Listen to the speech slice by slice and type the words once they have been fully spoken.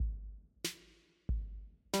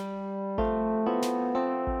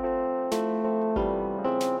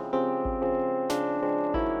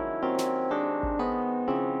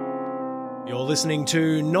listening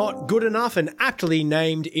to Not Good Enough, an aptly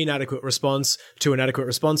named inadequate response to inadequate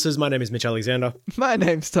responses. My name is Mitch Alexander. My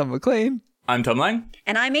name's Tom McLean. I'm Tom Lang.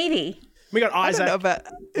 And I'm Evie. We got Isaac. I don't know about,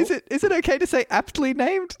 is it okay to say aptly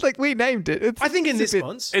named? Like, we named it. I think in this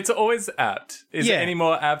month. It's always apt. Is it any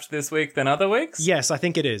more apt this week than other weeks? Yes, I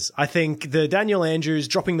think it is. I think the Daniel Andrews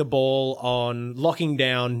dropping the ball on locking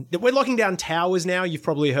down... We're locking down towers now. You've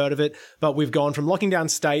probably heard of it. But we've gone from locking down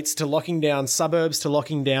states to locking down suburbs to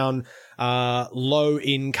locking down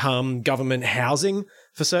low-income government housing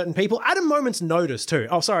for certain people at a moment's notice too.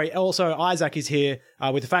 Oh, sorry. Also, Isaac is here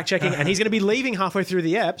with the fact-checking, and he's going to be leaving halfway through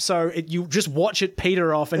the ep, so you just watch it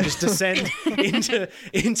peter off and just descend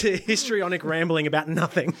into histrionic rambling about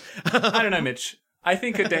nothing. I don't know, Mitch. I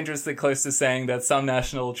think you're dangerously close to saying that some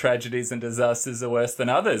national tragedies and disasters are worse than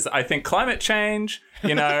others. I think climate change,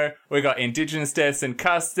 we got Indigenous deaths in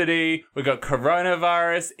custody, we got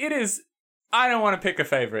coronavirus. It is... I don't want to pick a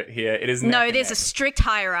favourite here. It is no, there's a strict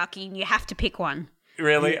hierarchy and you have to pick one.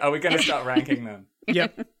 Really? Are we going to start ranking them?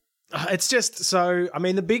 Yep. It's just so, I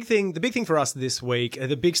mean, the big thing for us this week,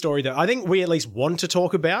 the big story that I think we at least want to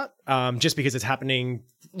talk about, just because it's happening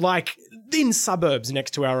like in suburbs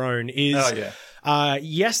next to our own is,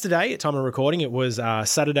 yesterday at time of recording, it was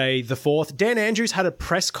Saturday the 4th, Dan Andrews had a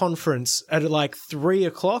press conference at like 3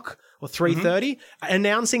 o'clock or 3:30,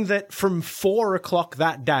 announcing that from 4 o'clock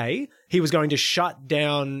that day, he was going to shut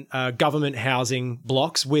down government housing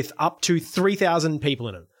blocks with up to 3,000 people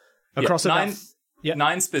in them across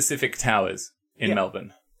nine specific towers in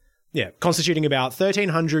Melbourne. Yeah, constituting about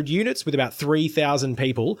 1,300 units with about 3,000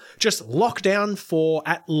 people, just locked down for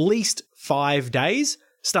at least 5 days,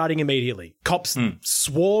 starting immediately. Cops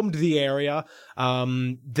swarmed the area.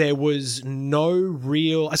 There was no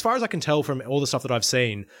real, as far as I can tell from all the stuff that I've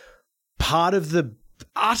seen, part of the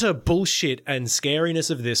utter bullshit and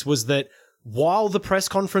scariness of this was that while the press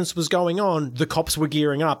conference was going on, the cops were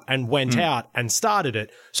gearing up and went out and started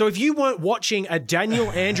it. So if you weren't watching a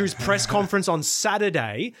Daniel Andrews press conference on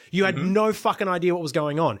Saturday, you had no fucking idea what was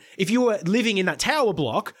going on. If you were living in that tower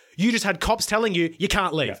block, you just had cops telling you, you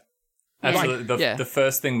can't leave. Yeah. Absolutely. The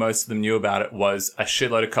first thing most of them knew about it was a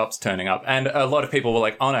shitload of cops turning up. And a lot of people were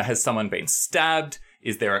like, oh no, has someone been stabbed?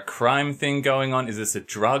 Is there a crime thing going on? Is this a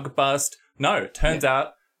drug bust? No, it turns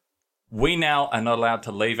out we now are not allowed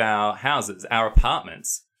to leave our houses, our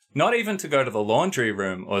apartments, not even to go to the laundry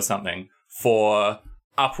room or something for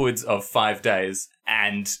upwards of 5 days.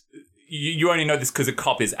 And you only know this because a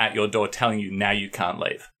cop is at your door telling you now you can't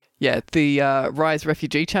leave. Yeah, the Rise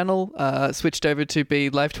Refugee channel switched over to be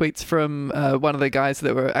live tweets from one of the guys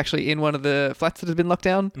that were actually in one of the flats that had been locked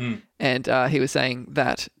down. And he was saying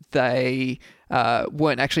that they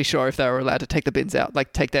weren't actually sure if they were allowed to take the bins out,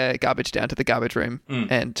 like take their garbage down to the garbage room.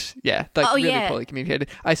 And really poorly communicated.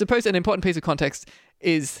 I suppose an important piece of context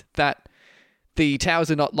is that the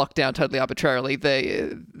towers are not locked down totally arbitrarily.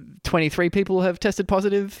 23 people have tested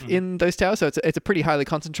positive in those towers, so it's a pretty highly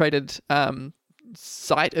concentrated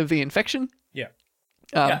site of the infection.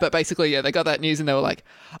 But basically, they got that news and they were like,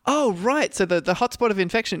 oh, right, so the hotspot of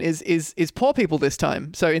infection is poor people this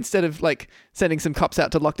time. So instead of like sending some cops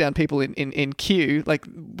out to lock down people in queue, like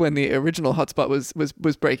when the original hotspot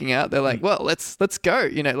was breaking out, they're like, well, let's go.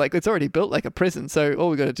 Like it's already built like a prison. So all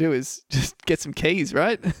we got to do is just get some keys,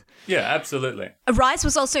 right? Yeah, absolutely. Rise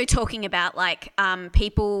was also talking about like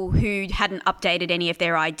people who hadn't updated any of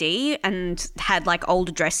their ID and had like old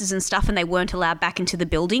addresses and stuff, and they weren't allowed back into the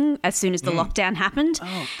building as soon as the lockdown happened.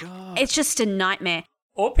 Oh, God. It's just a nightmare.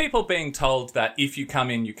 Or people being told that if you come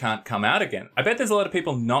in, you can't come out again. I bet there's a lot of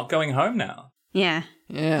people not going home now. Yeah.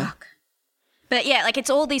 Fuck. But yeah, like it's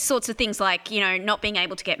all these sorts of things like, not being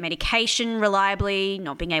able to get medication reliably,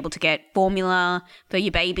 not being able to get formula for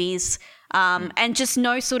your babies, and just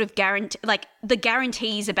no sort of guarantee, like the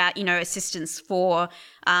guarantees about, assistance for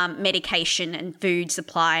medication and food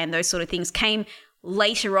supply and those sort of things came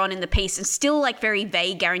later on in the piece, and still like very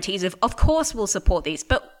vague guarantees of course we'll support these,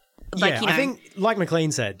 but like, I think like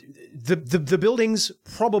McLean said, the buildings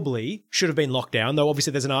probably should have been locked down, though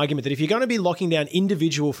obviously there's an argument that if you're going to be locking down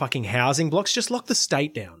individual fucking housing blocks, just lock the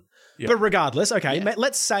state down. But regardless,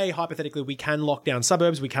 let's say hypothetically we can lock down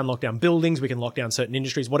suburbs, we can lock down buildings, we can lock down certain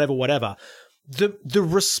industries, whatever. The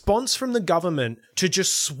response from the government to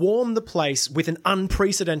just swarm the place with an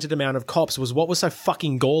unprecedented amount of cops was what was so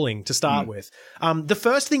fucking galling to start with. The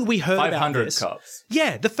first thing we heard about this... 500 cops.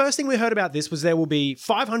 Yeah, the first thing we heard about this was there will be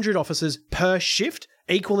 500 officers per shift,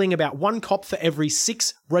 equaling about 1 cop for every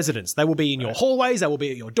 6 residents. They will be in your hallways, they will be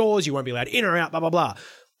at your doors, you won't be allowed in or out, blah, blah, blah.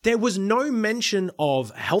 There was no mention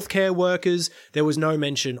of healthcare workers. There was no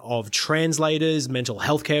mention of translators, mental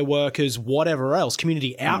healthcare workers, whatever else,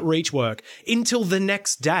 community outreach work until the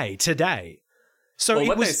next day, today. So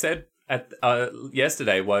what they said at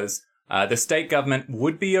yesterday was the state government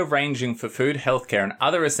would be arranging for food, healthcare, and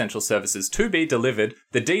other essential services to be delivered.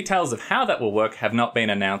 The details of how that will work have not been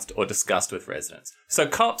announced or discussed with residents. So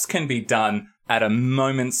COPs can be done at a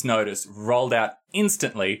moment's notice, rolled out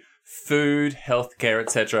instantly. Food, healthcare,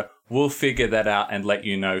 etc. We'll figure that out and let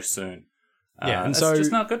you know soon. Yeah, and that's so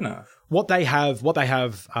just not good enough. What they have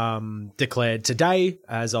declared today,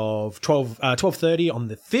 as of 12:30 on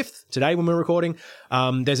the 5th, today when we're recording,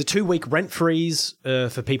 there's a 2-week rent freeze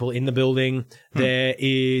for people in the building. There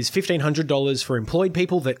is $1,500 for employed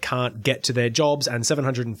people that can't get to their jobs, and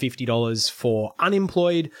 $750 for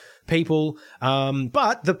unemployed people.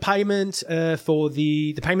 But the payment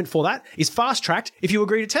for that is fast tracked if you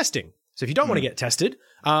agree to testing. So if you don't want to get tested,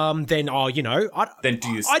 then then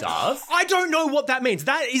do you starve? I don't know what that means.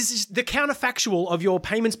 That is the counterfactual of your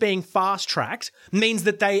payments being fast tracked means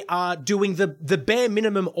that they are doing the bare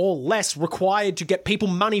minimum or less required to get people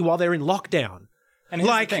money while they're in lockdown. And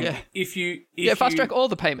here's the thing. If you fast track all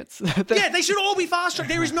the payments. Yeah, they should all be fast tracked.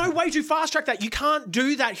 There is no way to fast track that. You can't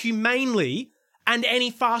do that humanely and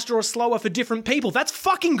any faster or slower for different people. That's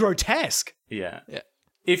fucking grotesque. Yeah.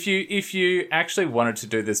 If you actually wanted to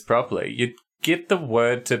do this properly, you'd get the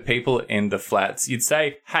word to people in the flats. You'd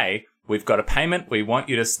say, hey, we've got a payment. We want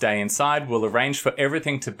you to stay inside. We'll arrange for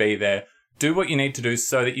everything to be there. Do what you need to do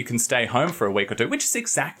so that you can stay home for a week or two, which is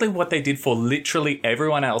exactly what they did for literally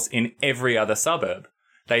everyone else in every other suburb.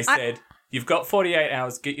 They said, you've got 48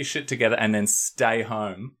 hours, get your shit together, and then stay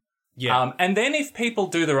home. Yeah. And then if people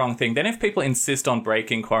do the wrong thing, then if people insist on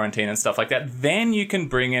breaking quarantine and stuff like that, then you can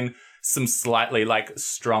bring in some slightly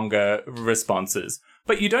stronger responses.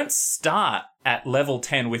 But you don't start at level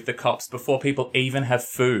 10 with the cops before people even have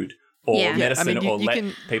food or medicine or let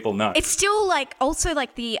people know. It's still also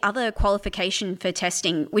the other qualification for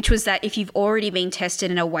testing, which was that if you've already been tested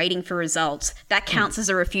and are waiting for results, that counts as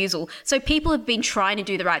a refusal. So people have been trying to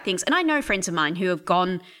do the right things. And I know friends of mine who have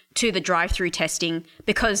gone to the drive-through testing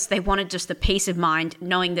because they wanted just the peace of mind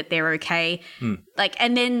knowing that they're okay.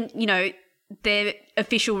 And then, their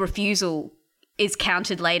official refusal is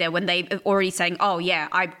counted later when they're already saying, oh yeah,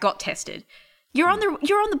 I got tested. You're on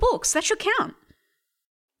the books. That should count.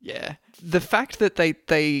 Yeah. The fact that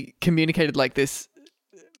they communicated like this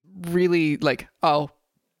really oh,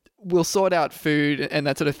 we'll sort out food and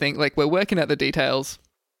that sort of thing. We're working out the details.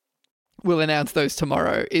 We'll announce those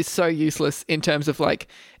tomorrow is so useless in terms of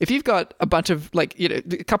if you've got a bunch of a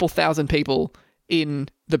couple thousand people in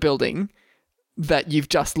the building that you've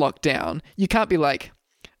just locked down, you can't be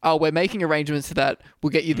oh, we're making arrangements for that. We'll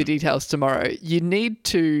get you the details tomorrow. You need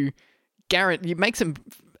to you make some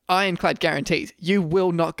ironclad guarantees. You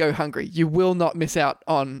will not go hungry. You will not miss out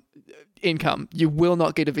on income. You will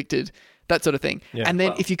not get evicted, that sort of thing. Yeah, and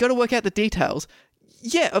then if you've got to work out the details,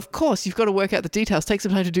 yeah, of course, you've got to work out the details. Take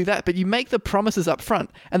some time to do that. But you make the promises up front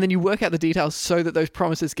and then you work out the details so that those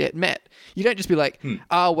promises get met. You don't just be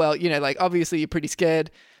oh, well, obviously you're pretty scared.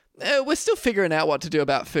 We're still figuring out what to do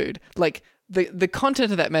about food. The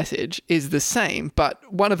content of that message is the same, but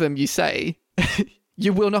one of them you say,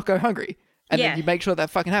 you will not go hungry. And then you make sure that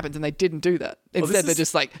fucking happens, and they didn't do that. Instead, they're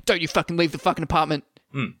just don't you fucking leave the fucking apartment.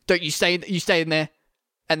 Don't you stay in there.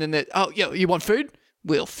 And then you want food?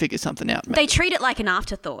 We'll figure something out, mate. They treat it like an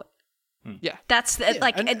afterthought. Yeah. That's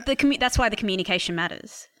that's why the communication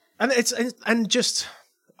matters. And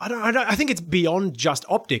I think it's beyond just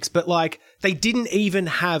optics, but they didn't even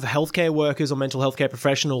have healthcare workers or mental health care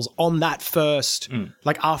professionals on that first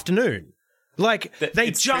afternoon.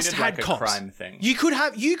 They just had cops. A crime thing. You could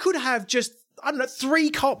have just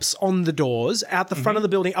 3 cops on the doors out the front of the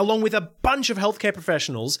building, along with a bunch of healthcare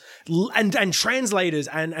professionals and translators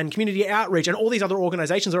and community outreach and all these other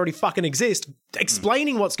organizations that already fucking exist,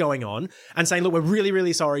 explaining what's going on and saying, look, we're really,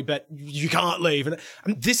 really sorry, but you can't leave.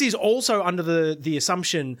 And this is also under the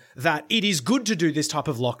assumption that it is good to do this type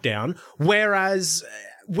of lockdown, whereas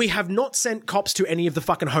we have not sent cops to any of the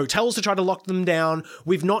fucking hotels to try to lock them down.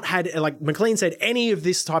 We've not had, McLean said, any of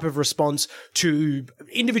this type of response to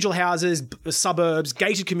individual houses, suburbs,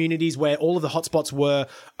 gated communities where all of the hotspots were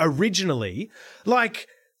originally.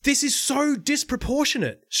 This is so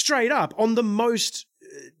disproportionate, straight up, on the most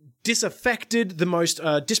disaffected, the most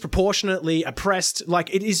disproportionately oppressed.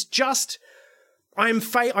 It is just... I'm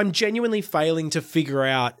genuinely failing to figure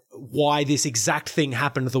out why this exact thing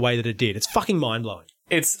happened the way that it did. It's fucking mind-blowing.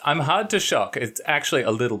 I'm hard to shock. It's actually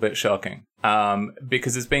a little bit shocking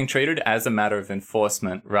because it's being treated as a matter of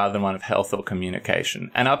enforcement rather than one of health or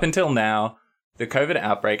communication. And up until now, the COVID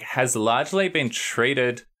outbreak has largely been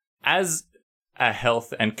treated as a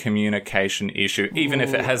health and communication issue, even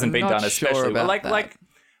if it hasn't been done especially well.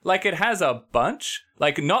 Like, it has a bunch.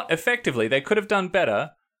 Like, not effectively. They could have done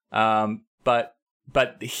better.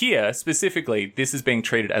 But here, specifically, this is being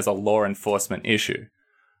treated as a law enforcement issue.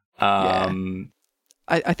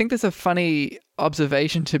 I think there's a funny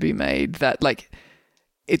observation to be made that, like,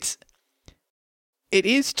 it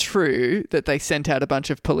is true that they sent out a bunch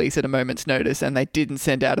of police at a moment's notice, and they didn't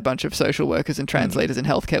send out a bunch of social workers and translators and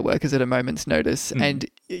healthcare workers at a moment's notice. And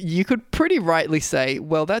you could pretty rightly say,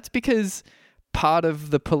 well, that's because part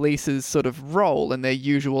of the police's sort of role and their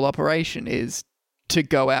usual operation is to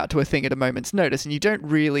go out to a thing at a moment's notice. And you don't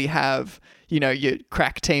really have, your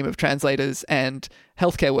crack team of translators and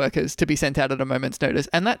healthcare workers to be sent out at a moment's notice.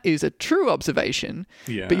 And that is a true observation.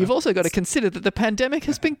 Yeah. But you've also got to consider that the pandemic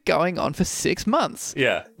has been going on for 6 months.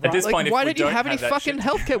 Yeah. At this point, why don't you have any fucking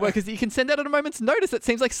healthcare workers that you can send out at a moment's notice? That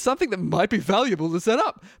seems like something that might be valuable to set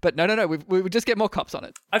up. But no. We would just get more cops on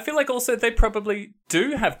it. I feel like also they probably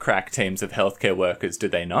do have crack teams of healthcare workers, do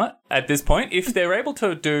they not? At this point, if they're able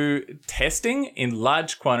to do testing in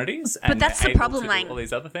large quantities and that's the problem, to do all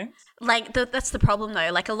these other things. Like, that's the problem, though.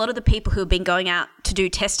 Like, a lot of the people who have been going out to do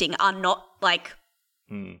testing are not, like,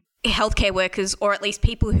 healthcare workers, or at least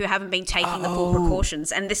people who haven't been taking the full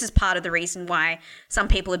precautions. And this is part of the reason why some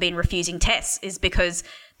people have been refusing tests, is because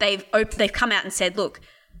they've come out and said, look,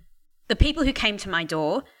 the people who came to my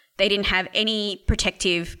door, they didn't have any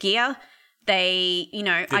protective gear. They,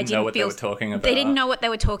 I didn't know what they were talking about. They didn't know what they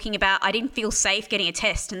were talking about. I didn't feel safe getting a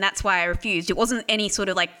test, and that's why I refused. It wasn't any sort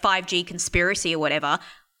of like 5G conspiracy or whatever.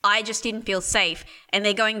 I just didn't feel safe. And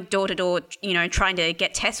they're going door to door, trying to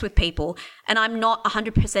get tests with people. And I'm not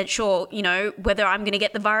 100% sure, whether I'm going to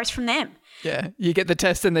get the virus from them. Yeah. You get the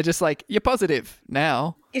test and they're just like, you're positive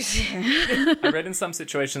now. I read in some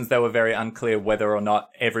situations they were very unclear whether or not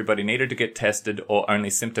everybody needed to get tested or only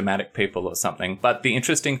symptomatic people or something. But the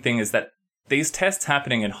interesting thing is that these tests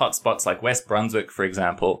happening in hotspots like West Brunswick, for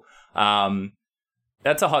example,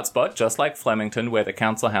 that's a hotspot, just like Flemington, where the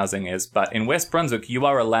council housing is. But in West Brunswick, you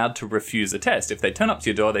are allowed to refuse a test. If they turn up to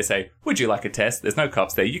your door, they say, would you like a test? There's no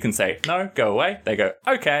cops there. You can say, no, go away. They go,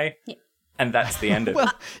 okay. Yeah. And that's the end of it.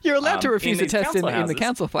 Well, you're allowed to refuse a test in the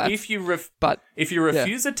council flats. If you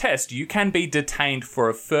refuse a test, you can be detained for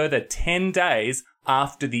a further 10 days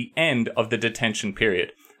after the end of the detention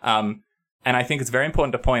period. And I think it's very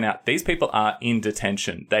important to point out, these people are in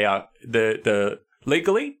detention. They are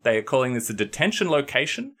legally, they are calling this a detention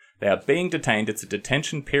location. They are being detained. It's a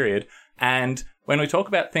detention period. And when we talk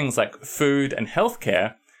about things like food and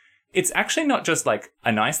healthcare, it's actually not just like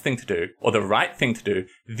a nice thing to do or the right thing to do.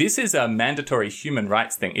 This is a mandatory human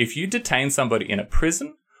rights thing. If you detain somebody in a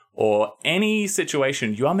prison or any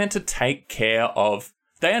situation, you are meant to take care of.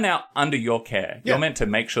 They are now under your care. Yeah. You're meant to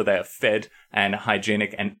make sure they are fed and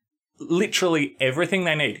hygienic and literally everything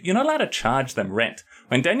they need. You're not allowed to charge them rent.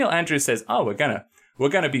 When Daniel Andrews says, "Oh, we're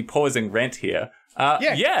gonna be pausing rent here,"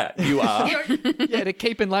 yeah, you are. Yeah, to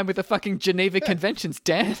keep in line with the fucking Geneva Conventions,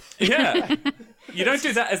 Dan. Yeah. You don't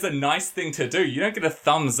do that as a nice thing to do. You don't get a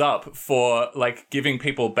thumbs up for like giving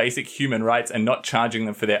people basic human rights and not charging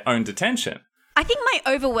them for their own detention. I think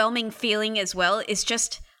my overwhelming feeling as well is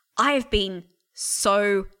just I have been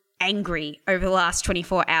so angry over the last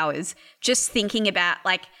 24 hours just thinking about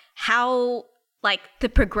like how like the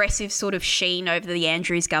progressive sort of sheen over the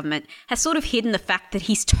Andrews government has sort of hidden the fact that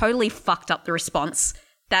he's totally fucked up the response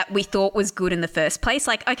that we thought was good in the first place.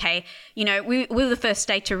 Like, okay, we were the first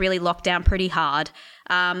state to really lock down pretty hard.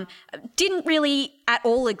 Didn't really at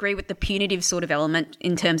all agree with the punitive sort of element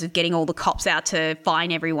in terms of getting all the cops out to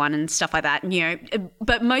fine everyone and stuff like that.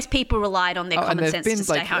 But most people relied on their common sense to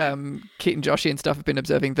stay home. Keaton Joshi and stuff have been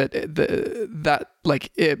observing that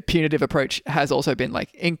that punitive approach has also been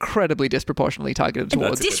like incredibly disproportionately targeted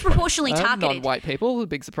towards non-white people. A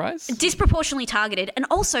big surprise. Disproportionately targeted, and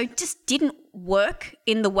also just didn't work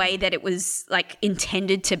in the way that it was like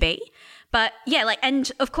intended to be. But yeah, and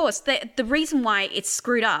of course, the reason why it's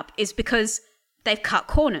screwed up is because they've cut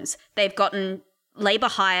corners. They've gotten labour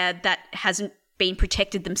hire that hasn't been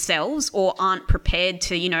protected themselves or aren't prepared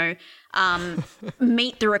to,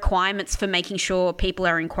 meet the requirements for making sure people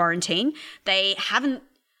are in quarantine. They haven't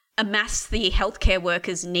amassed the healthcare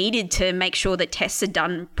workers needed to make sure that tests are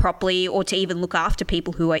done properly or to even look after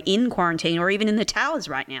people who are in quarantine or even in the towers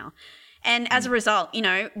right now. And as a result,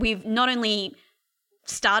 we've not only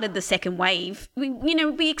started the second wave,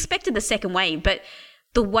 we expected the second wave, but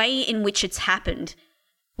the way in which it's happened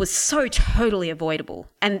was so totally avoidable.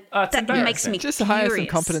 And that makes me just furious. Hire some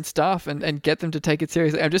competent staff and get them to take it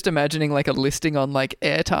seriously. I'm just imagining like a listing on like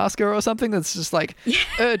Airtasker or something that's just like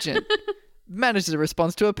urgent, manages a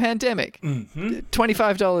response to a pandemic,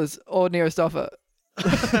 $25 or nearest offer.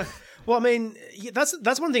 Well, I mean,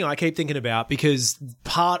 that's one thing I keep thinking about, because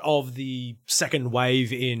part of the second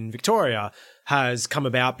wave in Victoria has come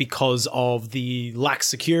about because of the lax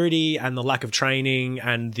security and the lack of training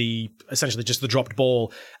and essentially just the dropped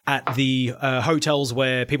ball at the hotels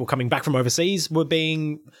where people coming back from overseas were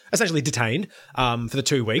being essentially detained for the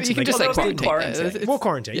 2 weeks. You can just say quarantine. Well,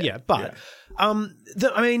 quarantine, yeah. But,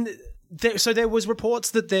 so there was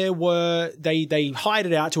reports that they hired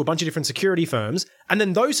it out to a bunch of different security firms, and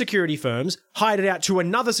then those security firms hired it out to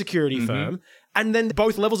another security firm, and then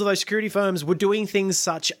both levels of those security firms were doing things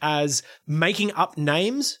such as making up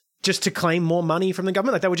names just to claim more money from the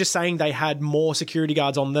government. Like, they were just saying they had more security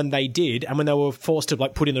guards on than they did, and when they were forced to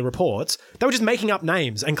put in the reports, they were just making up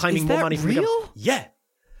names and claiming more money from the government. Yeah.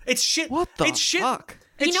 It's shit. What the it's shit. fuck?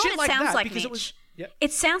 You know what it sounds like, Mitch?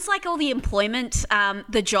 It sounds like all the employment,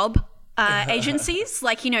 the job agencies,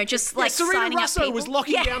 just Serena signing Russo up people. was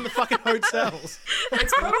locking down the fucking hotels.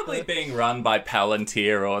 It's probably being run by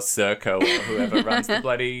Palantir or Serco or whoever runs the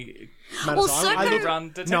bloody... Well,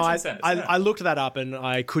 Serco... detention centers. I looked that up and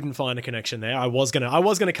I couldn't find a connection there. I was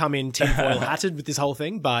gonna come in tinfoil hatted with this whole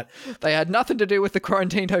thing, but they had nothing to do with the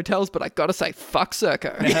quarantined hotels. But I gotta say, fuck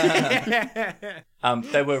Serco.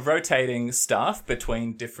 They were rotating staff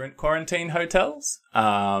between different quarantine hotels.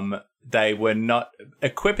 They were not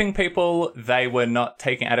equipping people. They were not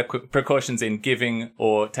taking adequate precautions in giving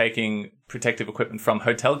or taking protective equipment from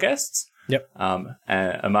hotel guests. Yep.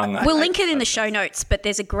 We'll link it in the show notes, but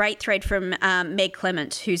there's a great thread from Meg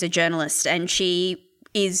Clement, who's a journalist, and she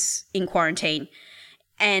is in quarantine.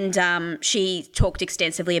 And she talked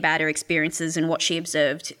extensively about her experiences and what she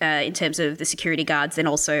observed in terms of the security guards and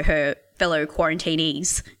also her fellow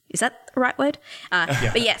quarantinees. Is that the right word?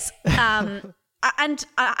 But yes. And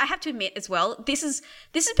I have to admit as well, this has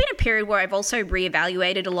been a period where I've also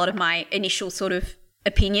reevaluated a lot of my initial sort of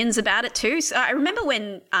opinions about it too. So I remember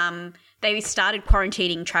when they started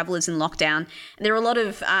quarantining travellers in lockdown, and there were a lot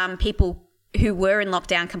of people who were in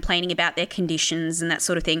lockdown complaining about their conditions and that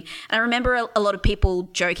sort of thing. And I remember a lot of people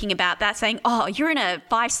joking about that, saying, "Oh, you're in a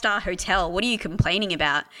 5-star hotel. What are you complaining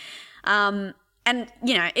about?" And,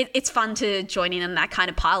 it's fun to join in on that kind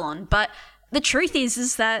of pile on. But the truth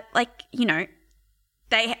is that,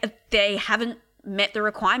 they haven't met the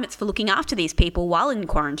requirements for looking after these people while in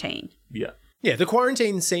quarantine. Yeah. Yeah, the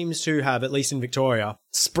quarantine seems to have, at least in Victoria,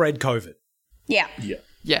 spread COVID. Yeah.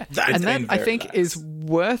 Yeah. And that, I think, is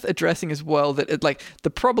worth addressing as well, that the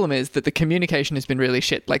problem is that the communication has been really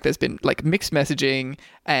shit. There's been mixed messaging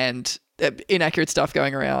and inaccurate stuff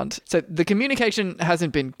going around. So the communication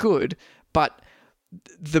hasn't been good, but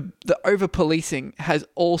the over-policing has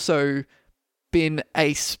also been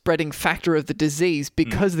a spreading factor of the disease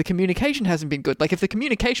because the communication hasn't been good. If the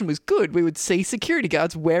communication was good, we would see security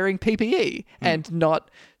guards wearing PPE and not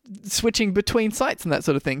switching between sites and that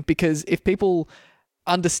sort of thing. Because if people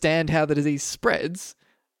understand how the disease spreads,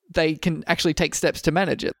 they can actually take steps to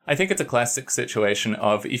manage it. I think it's a classic situation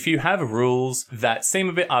of, if you have rules that seem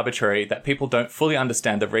a bit arbitrary, that people don't fully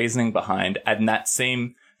understand the reasoning behind, and that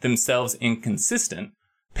seem themselves inconsistent,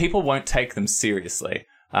 people won't take them seriously.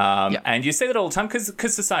 And you see that all the time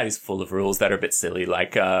because society's full of rules that are a bit silly,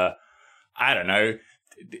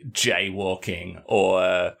 jaywalking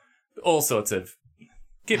or all sorts of...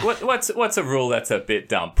 What's a rule that's a bit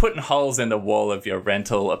dumb? Putting holes in the wall of your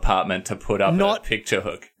rental apartment to put up a picture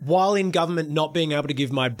hook. While in government, not being able to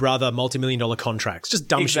give my brother multi-million-dollar contracts. Just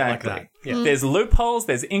dumb shit like that. Yeah. There's loopholes,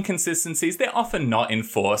 there's inconsistencies. They're often not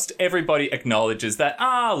enforced. Everybody acknowledges that,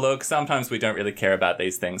 look, sometimes we don't really care about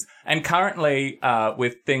these things. And currently,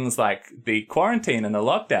 with things like the quarantine and the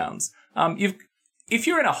lockdowns, if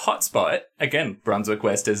you're in a hotspot, again, Brunswick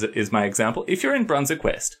West is my example. If you're in Brunswick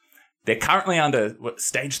West, they're currently under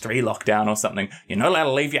stage 3 lockdown or something. You're not allowed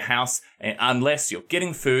to leave your house unless you're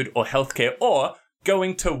getting food or healthcare or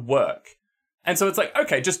going to work. And so it's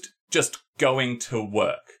okay, just going to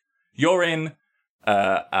work. You're in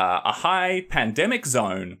a high pandemic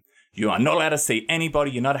zone. You are not allowed to see anybody.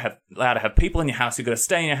 You're not allowed to have people in your house. You've got to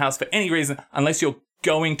stay in your house for any reason unless you're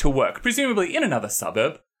going to work, presumably in another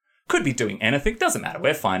suburb. Could be doing anything. Doesn't matter.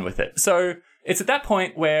 We're fine with it. So it's at that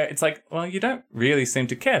point where it's you don't really seem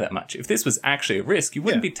to care that much. If this was actually a risk, you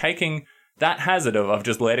wouldn't be taking that hazard of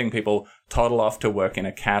just letting people toddle off to work in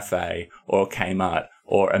a cafe or Kmart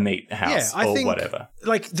or a meat house or whatever.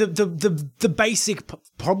 The basic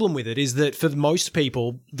problem with it is that for most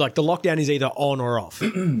people, the lockdown is either on or off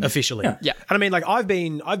officially. Yeah. And I mean, I've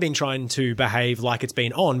been trying to behave like it's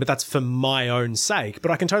been on, but that's for my own sake.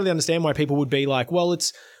 But I can totally understand why people would be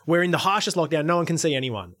we're in the harshest lockdown, no one can see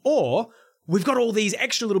anyone. Or we've got all these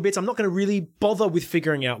extra little bits. I'm not going to really bother with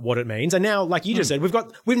figuring out what it means. And now, like you just said,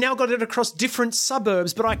 we've now got it across different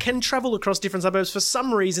suburbs, but I can travel across different suburbs for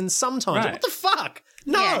some reason sometimes. Right. What the fuck?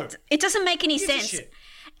 No. Yeah, it doesn't make any sense.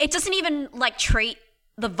 It doesn't even like treat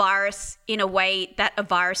the virus in a way that a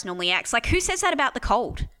virus normally acts. Like, who says that about the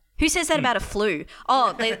cold? Who says that about a flu?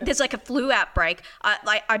 Oh, there's like a flu outbreak.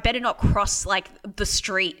 I better not cross like the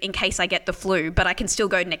street in case I get the flu, but I can still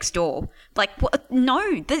go next door. Like, what? No,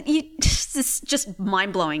 it's just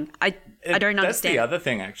mind blowing. I don't understand. That's the other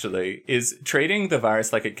thing, actually, is treating the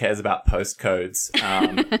virus like it cares about postcodes.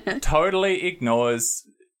 Totally ignores.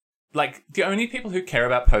 Like, the only people who care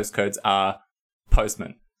about postcodes are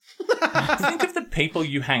postmen. Think of the people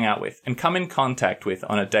you hang out with and come in contact with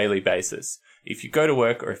on a daily basis. If you go to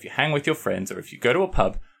work or if you hang with your friends or if you go to a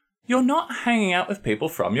pub, you're not hanging out with people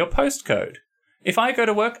from your postcode. If I go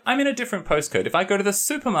to work, I'm in a different postcode. If I go to the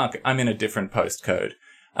supermarket, I'm in a different postcode.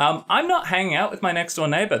 I'm not hanging out with my next door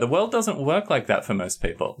neighbor. The world doesn't work like that for most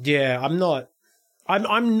people. Yeah, I'm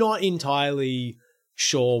not entirely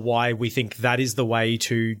sure why we think that is the way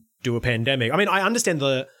to do a pandemic. I mean, I understand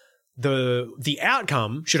the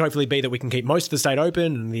outcome should hopefully be that we can keep most of the state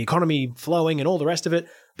open and the economy flowing and all the rest of it.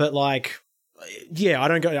 But like, yeah, I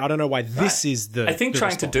don't know why this is the. I think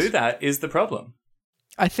trying to do that is the problem.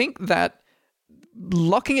 I think that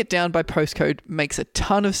locking it down by postcode makes a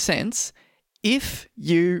ton of sense if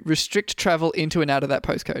you restrict travel into and out of that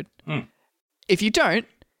postcode. If you don't,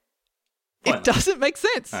 it doesn't make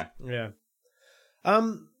sense. No.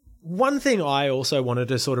 Yeah. One thing I also wanted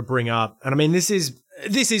to sort of bring up, and I mean, this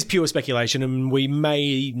is pure speculation, and we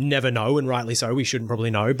may never know, and rightly so. We shouldn't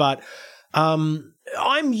probably know, but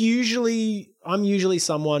I'm usually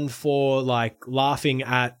someone for like laughing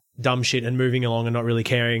at dumb shit and moving along and not really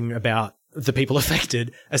caring about the people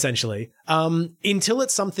affected, essentially, until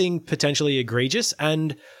it's something potentially egregious.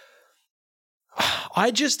 And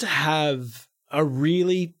I just have a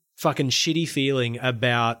really fucking shitty feeling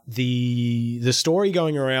about the story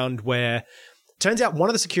going around where turns out one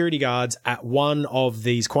of the security guards at one of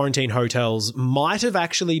these quarantine hotels might have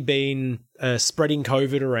actually been spreading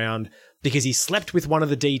COVID around because he slept with one of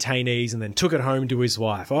the detainees and then took it home to his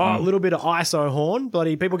wife. Oh, a little bit of ISO horn,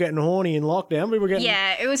 bloody people getting horny in lockdown. People getting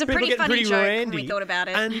it was a pretty funny joke when we thought about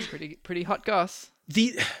it. And pretty hot goss.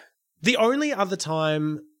 The only other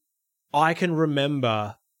time I can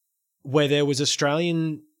remember where there was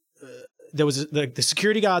Australian, there was the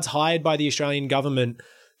security guards hired by the Australian government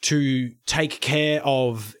to take care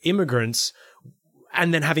of immigrants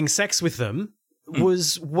and then having sex with them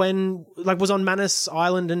was was on Manus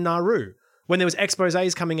Island and Nauru, when there was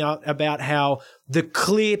exposés coming out about how the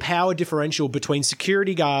clear power differential between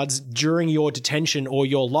security guards during your detention or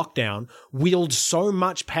your lockdown wield so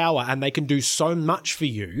much power and they can do so much for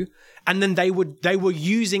you. And then they were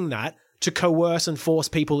using that to coerce and force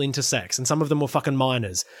people into sex. And some of them were fucking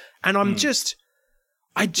minors. And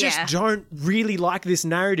I just don't really like this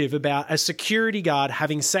narrative about a security guard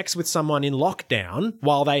having sex with someone in lockdown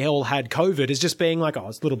while they all had COVID as just being like, oh,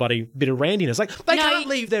 it's a little bit of randiness. Like, they can't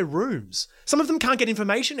leave their rooms. Some of them can't get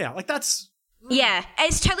information out. Like, that's... Yeah,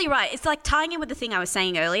 it's totally right. It's like tying in with the thing I was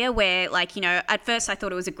saying earlier where, like, you know, at first I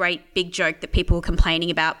thought it was a great big joke that people were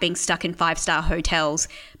complaining about being stuck in 5-star hotels.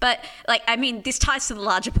 But, like, I mean, this ties to the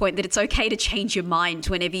larger point that it's okay to change your mind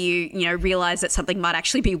whenever you realise that something might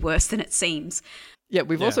actually be worse than it seems. Yeah,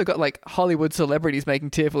 we've also got like Hollywood celebrities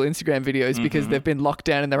making tearful Instagram videos because they've been locked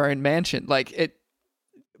down in their own mansion. Like,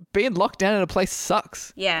 being locked down in a place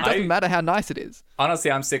sucks. Yeah. It doesn't matter how nice it is.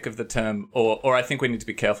 Honestly, I'm sick of the term, or I think we need to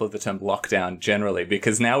be careful of the term lockdown generally,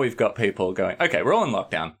 because now we've got people going, okay, we're all in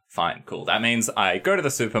lockdown. Fine, cool. That means I go to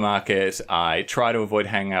the supermarket, I try to avoid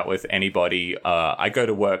hanging out with anybody, I go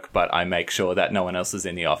to work, but I make sure that no one else is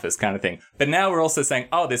in the office, kind of thing. But now we're also saying,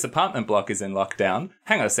 oh, this apartment block is in lockdown.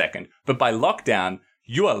 Hang on a second. But by lockdown,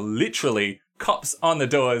 you are literally cops on the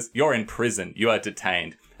doors. You're in prison. You are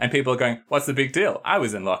detained. And people are going, what's the big deal? I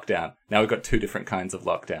was in lockdown. Now we've got two different kinds of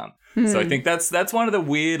lockdown. So I think that's one of the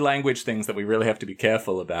weird language things that we really have to be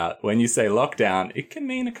careful about. When you say lockdown, it can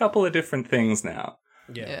mean a couple of different things now.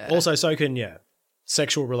 Yeah. Also, so can,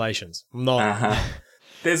 sexual relations. Not...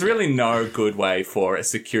 There's really no good way for a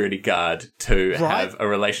security guard to have a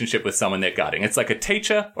relationship with someone they're guarding. It's like a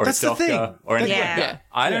teacher or a doctor or anything like that.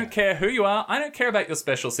 I don't care who you are. I don't care about your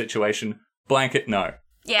special situation. Blanket, no.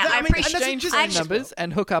 Yeah, I appreciate exchange phone numbers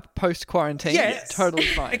and hook up post-quarantine. Yeah, totally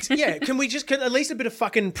fine. Can we just get at least a bit of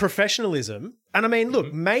fucking professionalism? And I mean,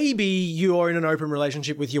 look, maybe you're in an open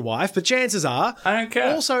relationship with your wife, but chances are... I don't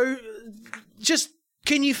care. Also, just,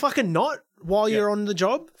 can you fucking not while you're on the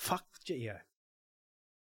job? Fuck, yeah.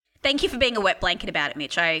 Thank you for being a wet blanket about it,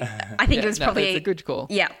 Mitch. I think it was probably... It's a good call.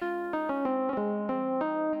 Yeah.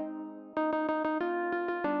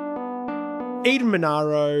 Eden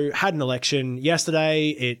Monaro had an election yesterday.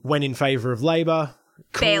 It went in favour of Labor.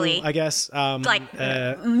 Cool, Barely. I guess.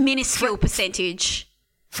 Minuscule percentage.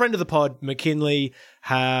 Friend of the pod, McKinley,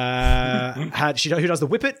 who does the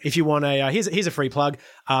Whippet. If you want here's a free plug.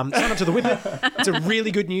 Sign up to the Whippet. It's a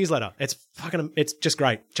really good newsletter. It's just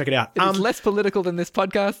great. Check it out. It's less political than this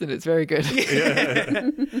podcast, and it's very good.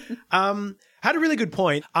 Had a really good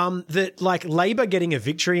point. That like Labor getting a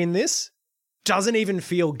victory in this doesn't even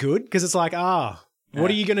feel good because it's like, what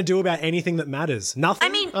are you going to do about anything that matters? Nothing.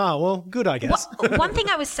 I mean, good, I guess. One thing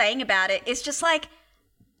I was saying about it is just like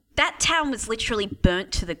that town was literally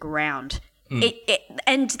burnt to the ground.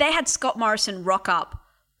 And they had Scott Morrison rock up,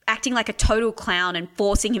 acting like a total clown and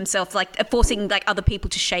forcing other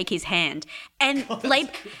people to shake his hand. And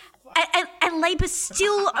Labor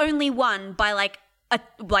still only won by like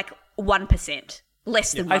 1%,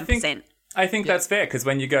 less than 1%. I think that's fair because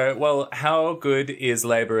when you go, well, how good is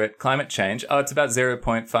Labor at climate change? Oh, it's about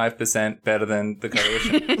 0.5% better than the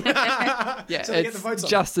coalition. Yeah, so it's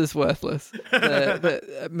just as worthless.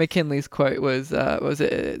 McKinley's quote was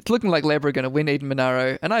it's looking like Labor are going to win Eden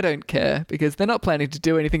Monaro, and I don't care because they're not planning to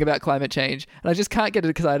do anything about climate change, and I just can't get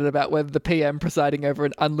excited about whether the PM presiding over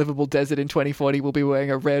an unlivable desert in 2040 will be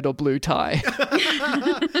wearing a red or blue tie.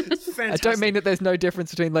 I don't mean that there's no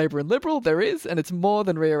difference between Labor and Liberal. There is, and it's more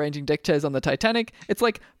than rearranging deck chairs on the Titanic. It's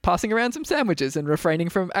like passing around some sandwiches and refraining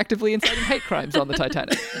from actively inciting hate crimes on the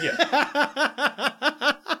Titanic.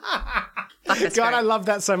 God, I love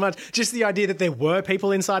that so much. Just the idea that there were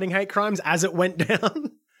people inciting hate crimes as it went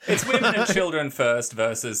down. It's women and children first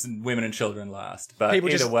versus women and children last. But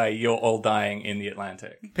either way, you're all dying in the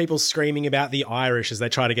Atlantic. People screaming about the Irish as they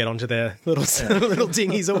try to get onto their little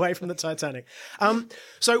dinghies away from the Titanic.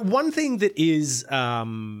 So one thing that is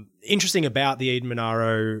interesting about the Eden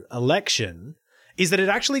Monaro election is that it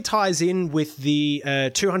actually ties in with the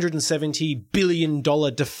 $270 billion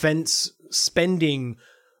defense spending,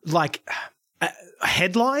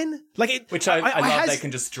 headline. Which I love they can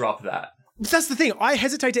just drop that. That's the thing. I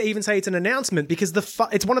hesitate to even say it's an announcement because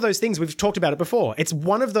it's one of those things, we've talked about it before. It's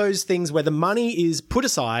one of those things where the money is put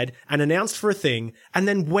aside and announced for a thing, and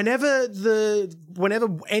then whenever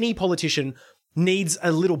any politician needs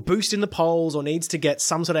a little boost in the polls or needs to get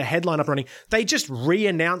some sort of headline up and running, they just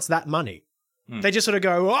re-announce that money. They just sort of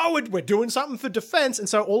go, we're doing something for defense. And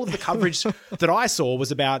so all of the coverage that I saw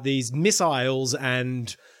was about these missiles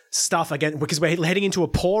and stuff again, because we're heading into a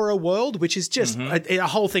poorer world, which is just a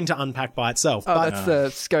whole thing to unpack by itself. That's the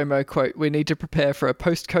ScoMo quote. We need to prepare for a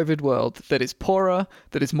post-COVID world that is poorer,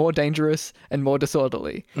 that is more dangerous, and more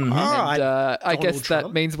disorderly. And I guess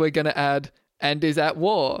that means we're going to add and is at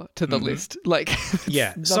war to the list.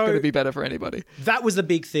 It's not going to be better for anybody. That was the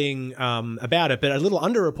big thing about it. But a little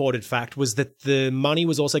underreported fact was that the money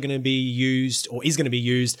was also going to be used, or is going to be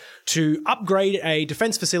used, to upgrade a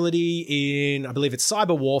defense facility in, I believe it's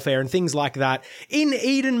cyber warfare and things like that, in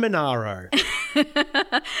Eden Monaro.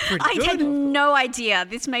 I had no idea.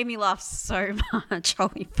 This made me laugh so much.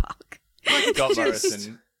 Holy fuck. Scott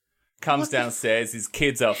Morrison comes downstairs, his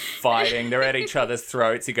kids are fighting, they're at each other's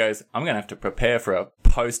throats. He goes, I'm going to have to prepare for a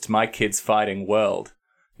post-my-kids-fighting world.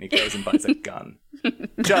 And he goes and buys a gun.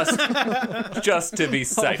 Just to be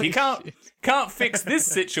safe. He can't fix this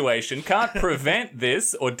situation, can't prevent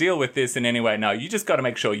this or deal with this in any way. No, you just got to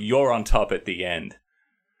make sure you're on top at the end.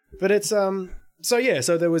 But it's... So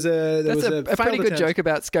there was a pretty good joke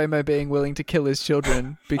about ScoMo being willing to kill his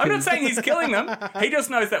children. Because... I'm not saying he's killing them. He just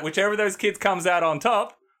knows that whichever of those kids comes out on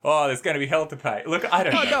top, there's going to be hell to pay. Look, I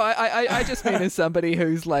don't know. No, I just mean as somebody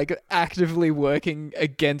who's actively working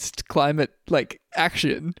against climate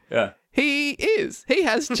action. Yeah. He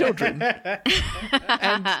has children.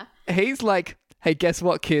 And he's like, hey, guess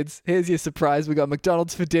what, kids? Here's your surprise. We got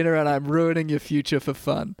McDonald's for dinner and I'm ruining your future for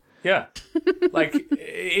fun. Yeah.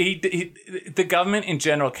 The government in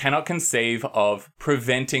general cannot conceive of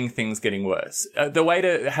preventing things getting worse. The way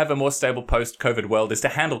to have a more stable post-COVID world is to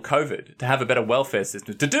handle COVID, to have a better welfare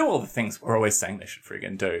system, to do all the things we're always saying they should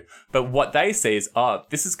friggin' do. But what they see is,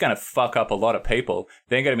 this is going to fuck up a lot of people.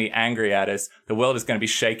 They're going to be angry at us. The world is going to be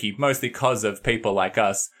shaky, mostly because of people like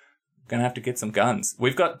us. We're going to have to get some guns.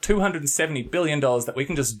 We've got $270 billion that we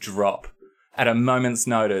can just drop at a moment's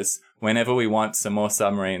notice whenever we want some more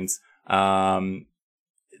submarines.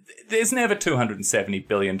 There's never $270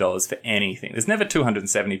 billion for anything. There's never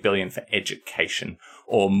 $270 billion for education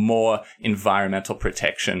or more environmental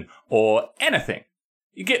protection or anything.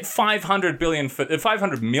 You get $500 million for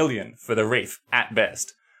the reef at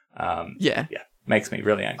best. Yeah. Makes me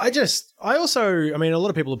really angry. I mean, a lot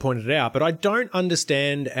of people have pointed it out, but I don't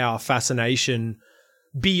understand our fascination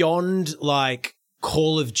beyond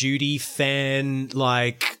Call of Duty fan,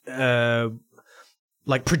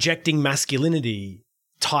 like projecting masculinity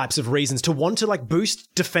types of reasons to want to like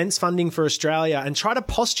boost defense funding for Australia and try to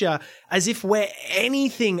posture as if we're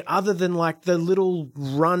anything other than like the little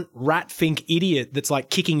runt rat fink idiot that's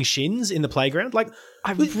like kicking shins in the playground. Like,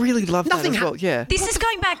 I really love that as well. Yeah. This is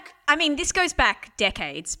going back, I mean, this goes back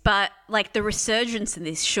decades, but like the resurgence in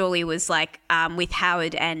this surely was like with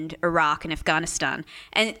Howard and Iraq and Afghanistan.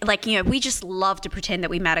 And like, you know, we just love to pretend that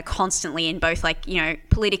we matter constantly in both like, you know,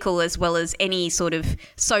 political as well as any sort of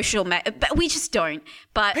social matter, but we just don't.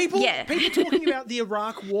 But people talking about the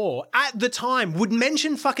Iraq war at the time would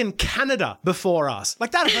mention fucking Canada before us. Like,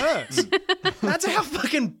 that hurts.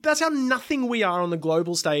 That's how nothing we are on the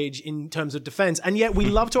global stage in terms of defense. And yet we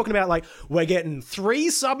love talking about like, we're getting 3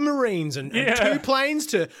 submarines and 2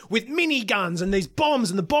 planes with miniguns and these bombs,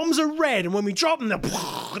 and the bombs are red, and when we drop them,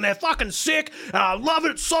 they're fucking sick, and I love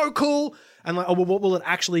it, it's so cool. And like, oh, well, what will it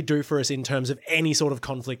actually do for us in terms of any sort of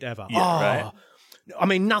conflict ever? Right. I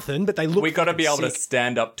mean, nothing, but they look. We got to be able sick. to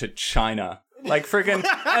stand up to China, like friggin'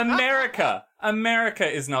 America. America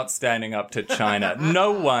is not standing up to China.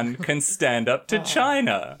 No one can stand up to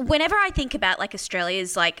China. Whenever I think about like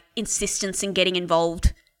Australia's like insistence in getting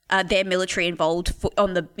involved, their military involved for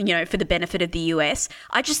the benefit of the US,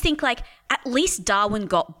 I just think like at least Darwin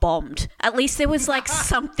got bombed. At least there was like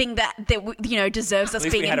something that deserves us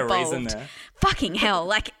being involved. At least we had a reason there. Fucking hell!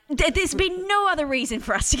 Like there's been no other reason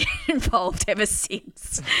for us to get involved ever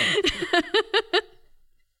since.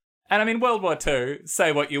 And I mean, World War II,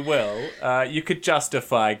 say what you will, you could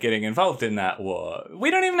justify getting involved in that war. We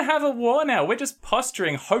don't even have a war now. We're just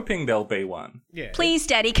posturing, hoping there'll be one. Yeah. Please,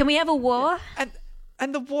 Daddy, can we have a war?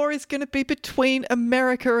 And the war is going to be between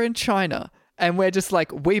America and China. And we're just like,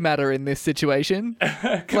 we matter in this situation.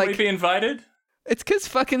 Can we be invited? It's because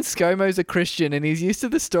fucking ScoMo's a Christian and he's used to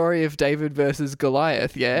the story of David versus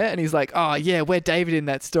Goliath, yeah? And he's like, oh, yeah, we're David in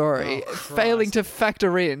that story. Failing to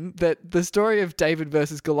factor in that the story of David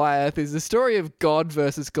versus Goliath is the story of God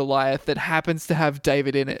versus Goliath that happens to have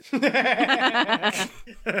David in it.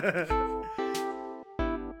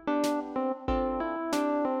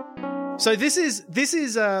 So this is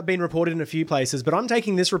been reported in a few places, but I'm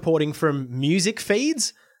taking this reporting from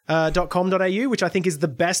musicfeeds.com.au, which I think is the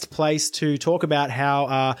best place to talk about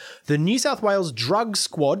how the New South Wales Drug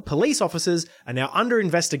Squad police officers are now under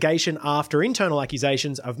investigation after internal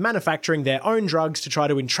accusations of manufacturing their own drugs to try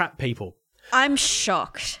to entrap people. I'm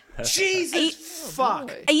shocked. Jesus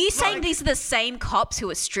fuck. Are you saying these are the same cops who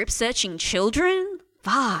are strip searching children?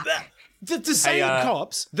 Fuck. The same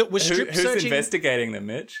cops that were strip searching... Who's investigating them,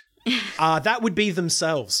 Mitch? That would be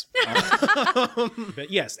themselves.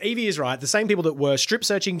 But yes, Evie is right. The same people that were strip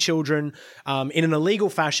searching children in an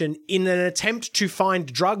illegal fashion in an attempt to find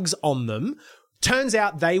drugs on them. Turns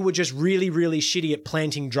out they were just really, really shitty at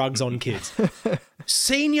planting drugs on kids.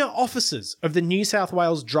 Senior officers of the New South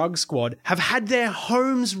Wales Drug Squad have had their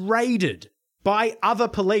homes raided by other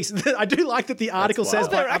police. I do like that the article says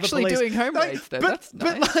by they're other actually police. doing home raids then. That's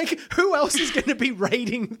nice. But like, who else is going to be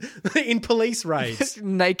raiding in police raids?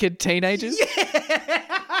 Naked teenagers?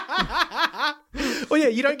 Well, yeah,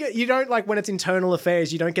 you don't like when it's internal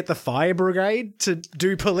affairs, you don't get the fire brigade to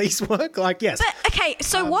do police work. Like, yes. But okay,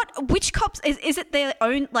 so which cops, is it their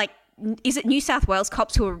own, like, is it New South Wales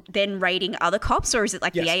cops who are then raiding other cops, or is it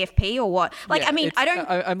like the AFP or what? Like, yeah, I mean,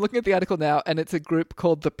 I'm looking at the article now, and it's a group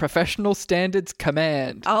called the Professional Standards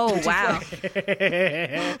Command. Oh, wow.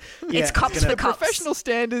 It's cops for cops. Professional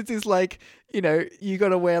Standards is like, you got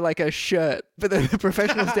to wear like a shirt, but the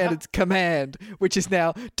Professional Standards Command, which is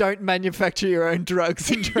now don't manufacture your own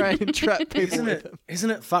drugs and try and entrap people with them.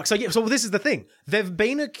 Isn't it fuck? So this is the thing. They've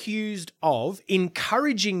been accused of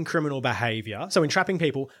encouraging criminal behaviour, so entrapping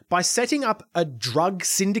people, by setting up a drug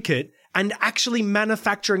syndicate and actually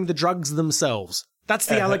manufacturing the drugs themselves. That's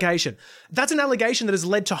the allegation. That's an allegation that has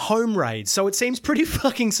led to home raids, so it seems pretty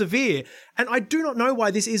fucking severe. And I do not know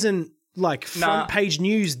why this isn't like front page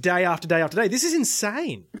news day after day after day. This is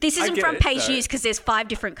insane. This isn't front page news because there's 5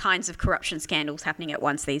 different kinds of corruption scandals happening at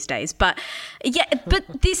once these days. But yeah, but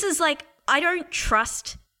this is like, I don't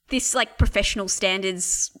trust this like professional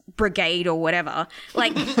standards brigade or whatever.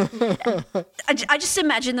 Like, I just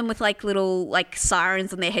imagine them with like little like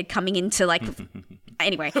sirens on their head coming into like.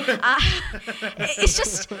 Anyway, it's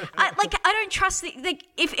just I don't trust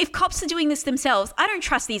if cops are doing this themselves, I don't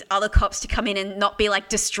trust these other cops to come in and not be like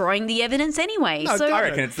destroying the evidence anyway. No, I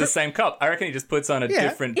reckon it's the same cop. I reckon he just puts on a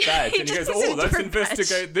different badge and he goes, "Oh, let's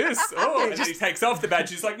investigate this." Oh, and then he takes off the badge.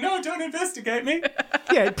 He's like, "No, don't investigate me."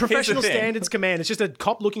 Yeah, Professional Standards Command. It's just a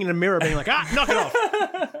cop looking in a mirror, being like, "Knock it off."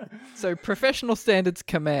 So Professional Standards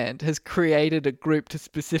Command has created a group to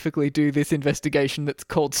specifically do this investigation that's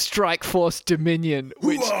called Strike Force Dominion,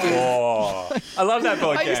 which I love that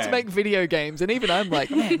board game. I used to make video games, and even I'm like,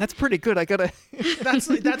 man, that's pretty good. I gotta.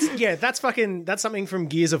 That's something from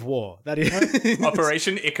Gears of War. That is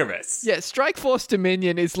Operation Icarus. Yeah, Strike Force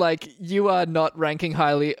Dominion is like you are not ranking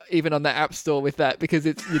highly even on the App Store with that because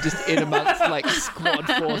you're just in amongst like Squad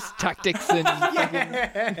Force tactics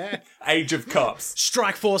and Age of Cops.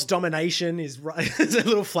 Strike Force Domination is right. There's a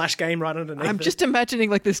little flash game right underneath. I'm just imagining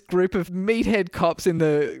like this group of meathead cops in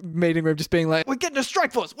the meeting room just being like, "We're getting a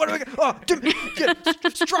Strike Force. What are we getting?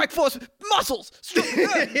 Strike Force muscles."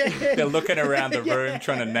 They're looking around the room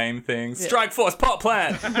trying to name things. Yeah. Strike Force pot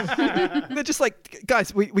plant. They're just like,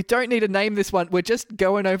 guys, we don't need to name this one. We're just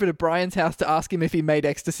going over to Brian's house to ask him if he made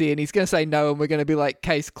ecstasy, and he's going to say no, and we're going to be like,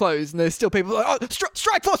 case closed. And there's still people like, oh,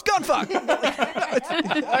 Strike Force gunfuck.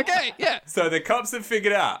 Okay, yeah. So the cops have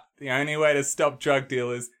figured out the only way to stop drug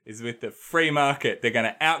dealers is with the free market. They're going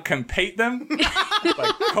to outcompete them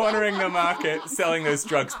by cornering the market, selling those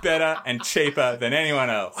drugs better and cheaper than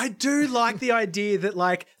anyone else. I do like the idea that,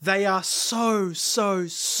 like, they are so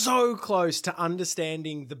close to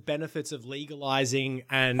understanding the benefits of legalizing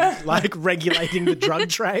and, like, regulating the drug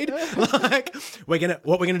trade. Like, what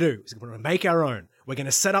we're going to do is we're going to make our own. We're going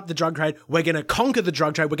to set up the drug trade. We're going to conquer the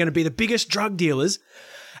drug trade. We're going to be the biggest drug dealers.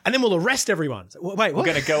 And then we'll arrest everyone. So, wait, what? We're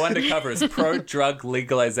going to go undercover as pro-drug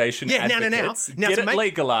legalization advocates. Now, get it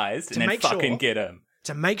legalized and then fucking get them.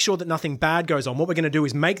 To make sure that nothing bad goes on, what we're going to do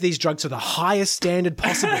is make these drugs to the highest standard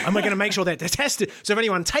possible. And we're going to make sure that they're tested. So if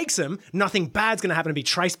anyone takes them, nothing bad's going to happen and be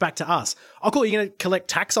traced back to us. Oh, cool. You're going to collect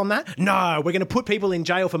tax on that? No, we're going to put people in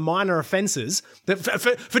jail for minor offences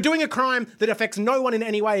for doing a crime that affects no one in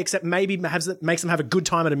any way except maybe makes them have a good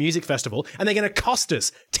time at a music festival. And they're going to cost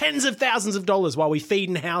us tens of thousands of dollars while we feed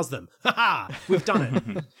and house them. Ha ha! We've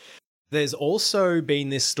done it. There's also been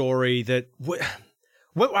this story that...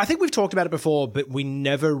 Well, I think we've talked about it before, but we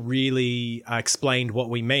never really explained what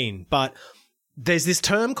we mean. But there's this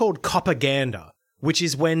term called copaganda, which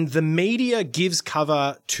is when the media gives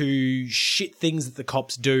cover to shit things that the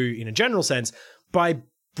cops do in a general sense by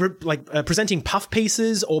presenting puff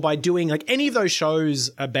pieces or by doing like any of those shows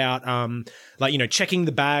about checking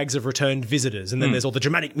the bags of returned visitors, and then there's all the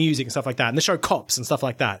dramatic music and stuff like that, and the show Cops and stuff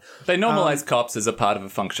like that. They normalize cops as a part of a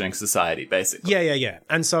functioning society, basically. Yeah.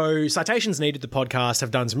 And so Citations Needed, the podcast,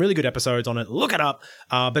 have done some really good episodes on it. Look it up.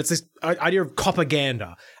 But it's this idea of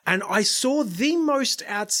copaganda. And I saw the most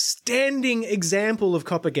outstanding example of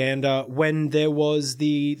copaganda when there was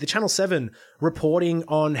the Channel 7 reporting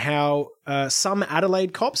on how some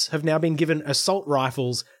Adelaide cops have now been given assault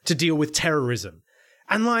rifles to deal with terrorism.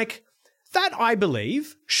 And like... that, I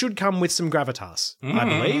believe, should come with some gravitas. I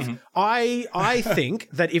believe. I think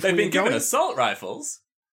that if they've been given assault rifles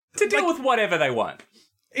to deal with whatever they want.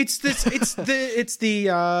 It's the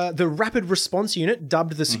Rapid Response Unit,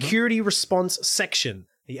 dubbed the Security Response Section,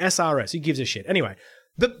 the SRS. Who gives a shit? Anyway,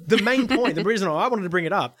 the main point, the reason I wanted to bring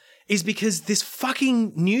it up, is because this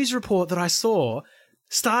fucking news report that I saw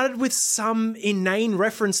started with some inane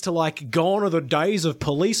reference to, like, gone are the days of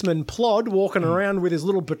policeman Plod walking around with his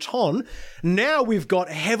little baton. Now we've got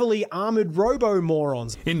heavily armoured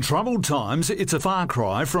robo-morons. In troubled times, it's a far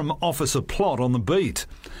cry from Officer Plod on the beat.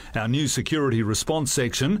 Our new security response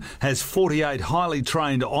section has 48 highly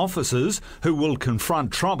trained officers who will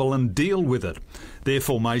confront trouble and deal with it. Their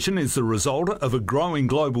formation is the result of a growing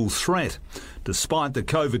global threat. Despite the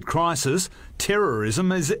COVID crisis,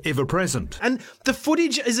 terrorism is ever present. And the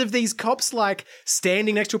footage is of these cops, like,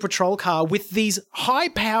 standing next to a patrol car with these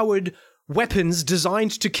high-powered weapons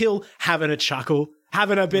designed to kill, having a chuckle,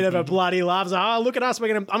 having a bit of a bloody laugh. So, oh, look at us.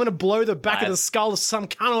 I'm going to blow the back of the skull some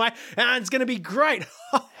kind of way, and it's going to be great.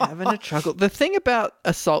 Having a chuckle. The thing about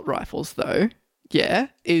assault rifles, though,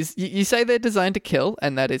 is you say they're designed to kill,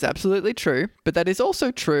 and that is absolutely true, but that is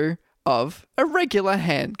also true of a regular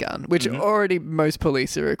handgun, which already most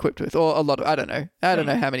police are equipped with, or a lot of, I don't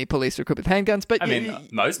know how many police are equipped with handguns, but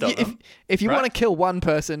most of them. If you want to kill one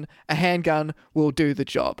person, a handgun will do the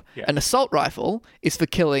job. Yeah. An assault rifle is for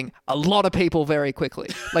killing a lot of people very quickly.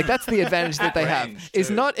 Like, that's the advantage that they have. Is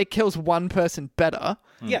not it kills one person better.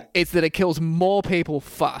 Yeah. It's that it kills more people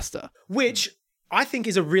faster. Which I think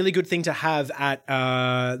is a really good thing to have at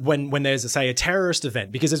when there's, say, a terrorist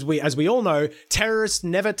event, because as we all know, terrorists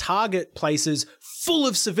never target places full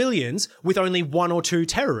of civilians with only one or two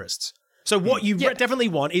terrorists. So what you definitely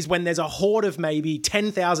want is when there's a horde of maybe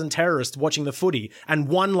 10,000 terrorists watching the footy and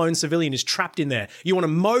one lone civilian is trapped in there. You want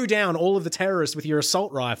to mow down all of the terrorists with your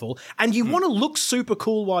assault rifle, and you want to look super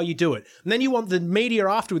cool while you do it. And then you want the media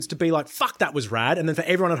afterwards to be like, fuck, that was rad. And then for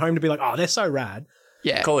everyone at home to be like, oh, they're so rad.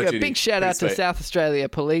 Yeah, Call of Duty, big shout out to sweet. South Australia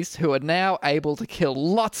Police, who are now able to kill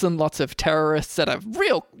lots and lots of terrorists at a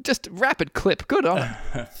real, just rapid clip. Good on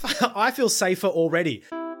them. I feel safer already.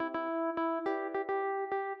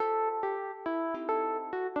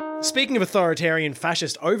 Speaking of authoritarian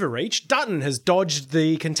fascist overreach, Dutton has dodged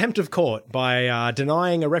the contempt of court by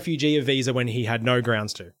denying a refugee a visa when he had no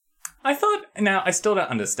grounds to. I still don't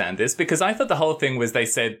understand this, because I thought the whole thing was they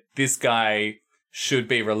said this guy should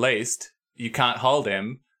be released. You can't hold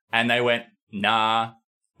him. And they went, nah,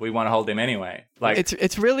 we want to hold him anyway. Like,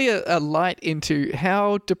 it's really a light into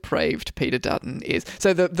how depraved Peter Dutton is.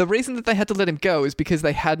 So the reason that they had to let him go is because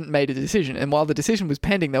they hadn't made a decision. And while the decision was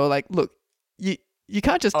pending, they were like, look, you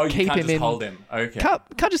can't just keep him in. Hold him. Okay.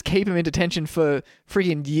 Can't just keep him in detention for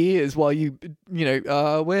friggin' years while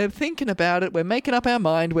we're thinking about it. We're making up our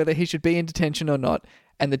mind whether he should be in detention or not.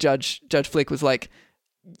 And the Judge Flick was like,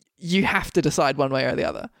 you have to decide one way or the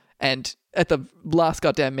other. And at the last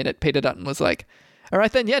goddamn minute, Peter Dutton was like, all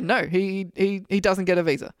right then, yeah, no, he doesn't get a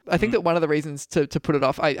visa. I think that one of the reasons to put it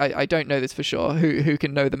off, I don't know this for sure, who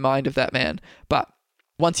can know the mind of that man, but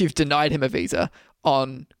once you've denied him a visa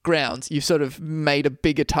on grounds, you've sort of made a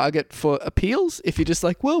bigger target for appeals. If you're just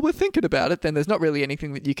like, well, we're thinking about it, then there's not really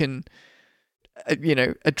anything that you can,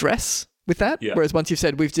 address with that. Yeah. Whereas once you've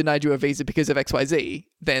said, we've denied you a visa because of XYZ,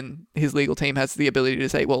 then his legal team has the ability to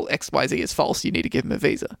say, well, XYZ is false, you need to give him a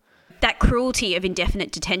visa. That cruelty of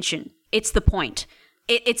indefinite detention, it's the point.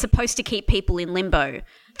 It's supposed to keep people in limbo.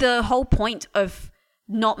 The whole point of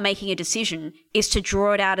not making a decision is to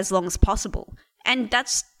draw it out as long as possible. And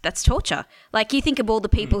that's torture. Like, you think of all the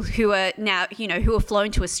people who are now, who are flown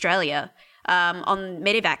to Australia on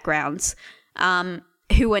medevac grounds,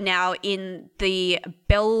 who are now in the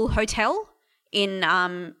Bell Hotel in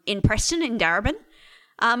Preston, in Darebin.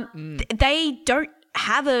 They don't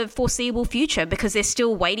have a foreseeable future because they're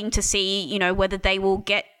still waiting to see, whether they will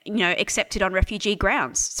get, accepted on refugee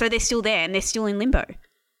grounds. So they're still there and they're still in limbo.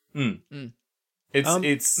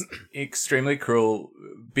 It's extremely cruel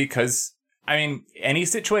because, any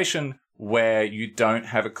situation where you don't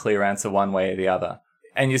have a clear answer one way or the other,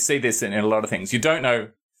 and you see this in a lot of things. You don't know,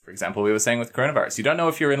 for example, we were saying with coronavirus, you don't know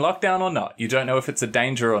if you're in lockdown or not. You don't know if it's a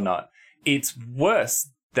danger or not. It's worse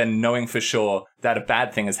than knowing for sure that a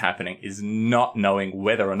bad thing is happening is not knowing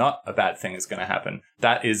whether or not a bad thing is going to happen.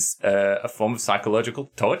 That is a form of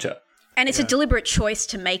psychological torture. And it's a deliberate choice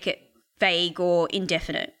to make it vague or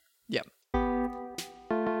indefinite. Yeah.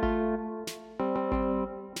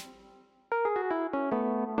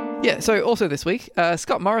 Yeah, so also this week,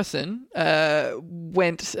 Scott Morrison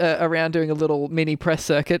went around doing a little mini press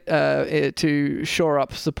circuit to shore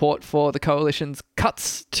up support for the coalition's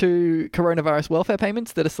cuts to coronavirus welfare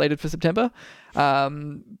payments that are slated for September.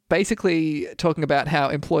 Basically talking about how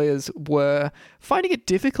employers were finding it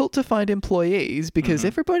difficult to find employees because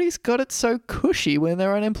everybody's got it so cushy when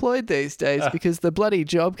they're unemployed these days because the bloody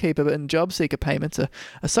JobKeeper and JobSeeker payments are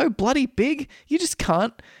so bloody big, you just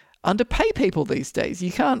can't underpay people these days.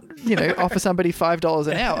 You can't, offer somebody $5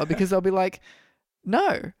 an hour because they'll be like,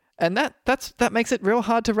 no. And that makes it real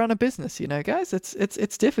hard to run a business, guys.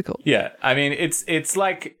 It's difficult. Yeah. It's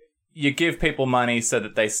like you give people money so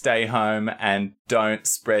that they stay home and don't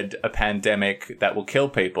spread a pandemic that will kill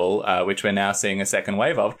people, which we're now seeing a second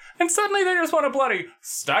wave of. And suddenly they just want to bloody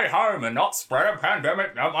stay home and not spread a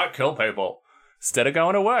pandemic that might kill people instead of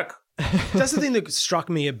going to work. That's the thing that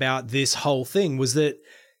struck me about this whole thing was that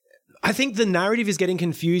I think the narrative is getting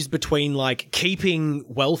confused between keeping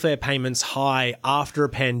welfare payments high after a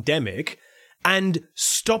pandemic and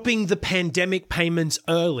stopping the pandemic payments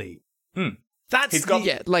early.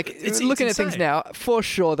 It's looking at things now, for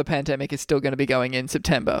sure the pandemic is still going to be going in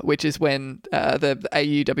September, which is when the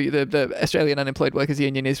AUW, the Australian Unemployed Workers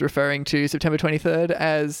Union, is referring to September 23rd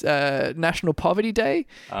as National Poverty Day,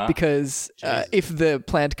 because if the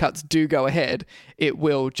planned cuts do go ahead, it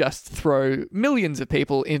will just throw millions of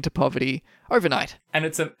people into poverty overnight. And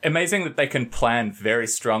it's amazing that they can plan very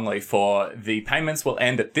strongly for the payments will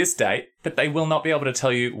end at this date, but they will not be able to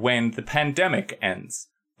tell you when the pandemic ends.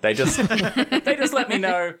 They just let me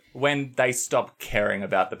know when they stop caring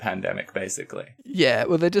about the pandemic, basically. Yeah,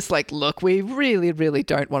 well, they're just like, look, we really, really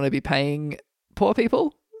don't want to be paying poor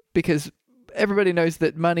people because everybody knows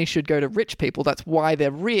that money should go to rich people. That's why they're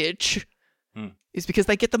rich, is because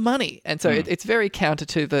they get the money. And so it's very counter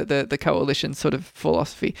to the coalition sort of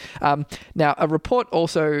philosophy. Now, a report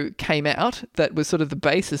also came out that was sort of the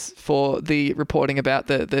basis for the reporting about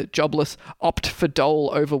the jobless opt for dole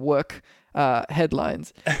over work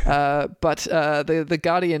headlines. But the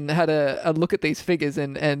Guardian had a look at these figures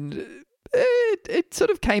and it it sort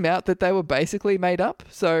of came out that they were basically made up.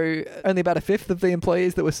 So only about a fifth of the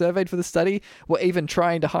employees that were surveyed for the study were even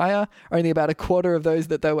trying to hire. Only about a quarter of those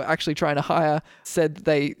that they were actually trying to hire said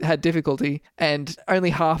they had difficulty, and only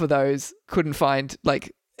half of those couldn't find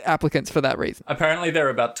applicants for that reason. Apparently there are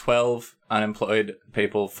about 12 unemployed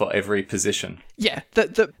people for every position. Yeah,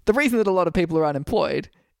 the reason that a lot of people are unemployed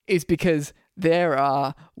is because there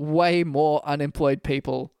are way more unemployed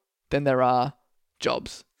people than there are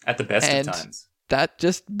jobs. At the best of times. That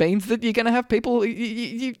just means that you're going to have people,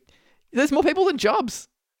 there's more people than jobs.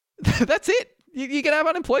 That's it. You're going to have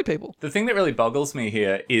unemployed people. The thing that really boggles me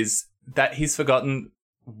here is that he's forgotten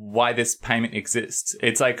why this payment exists.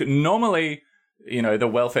 It's like normally, the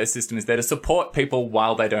welfare system is there to support people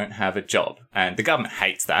while they don't have a job. And the government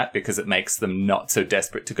hates that because it makes them not so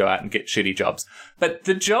desperate to go out and get shitty jobs. But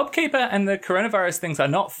the JobKeeper and the coronavirus things are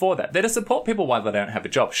not for that. They're to support people while they don't have a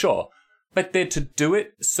job, sure. But they're to do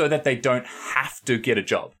it so that they don't have to get a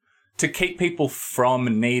job. To keep people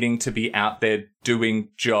from needing to be out there doing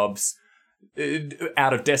jobs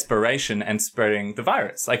out of desperation and spreading the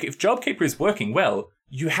virus. Like, if JobKeeper is working well,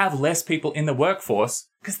 you have less people in the workforce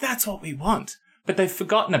because that's what we want. But they've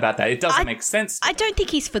forgotten about that. It doesn't make sense. I don't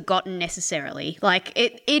think he's forgotten necessarily. Like,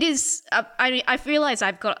 it is... I realise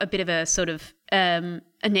I've got a bit of a sort of a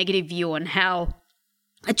negative view on how...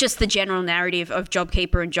 just the general narrative of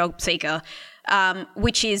JobKeeper and JobSeeker,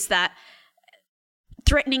 which is that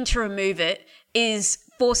threatening to remove it is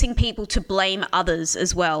forcing people to blame others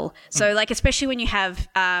as well. So, especially when you have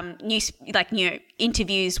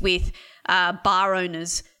interviews with bar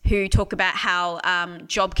owners who talk about how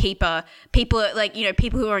JobKeeper, people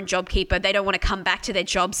who are on JobKeeper, they don't want to come back to their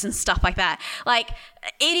jobs and stuff like that. Like,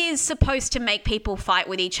 it is supposed to make people fight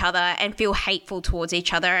with each other and feel hateful towards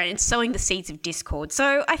each other, and it's sowing the seeds of discord.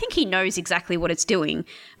 So I think he knows exactly what it's doing,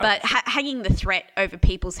 but hanging the threat over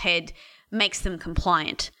people's head makes them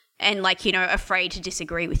compliant and afraid to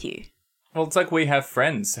disagree with you. Well, it's like we have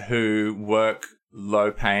friends who work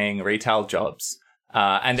low-paying retail jobs.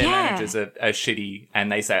 And their managers are shitty, and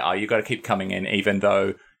they say, you got to keep coming in even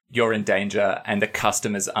though you're in danger and the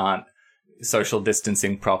customers aren't social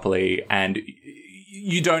distancing properly and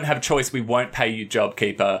you don't have a choice. We won't pay you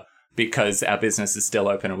JobKeeper because our business is still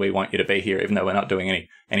open and we want you to be here even though we're not doing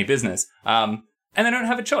any business. And they don't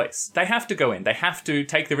have a choice. They have to go in. They have to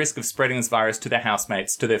take the risk of spreading this virus to their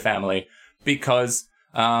housemates, to their family, because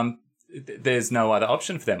there's no other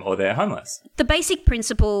option for them, or they're homeless. The basic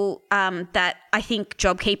principle that I think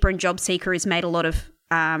JobKeeper and JobSeeker has made a lot of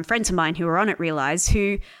friends of mine who are on it realise,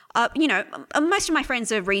 who, most of my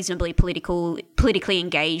friends are reasonably politically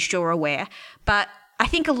engaged or aware, but I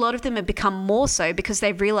think a lot of them have become more so because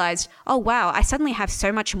they've realised, oh, wow, I suddenly have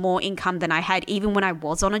so much more income than I had even when I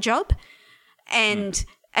was on a job. And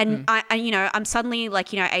I'm suddenly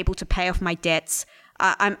able to pay off my debts.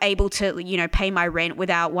 I'm able to, pay my rent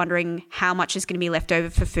without wondering how much is going to be left over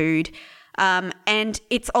for food. And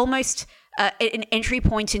it's almost an entry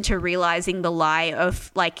point into realizing the lie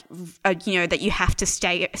of that you have to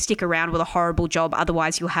stick around with a horrible job,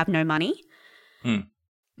 otherwise you'll have no money.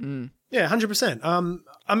 Yeah, 100%.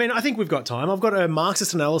 I think we've got time. I've got a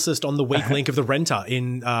Marxist analysis on the weak link of the renter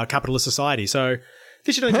in capitalist society. So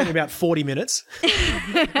this should only take me about 40 minutes.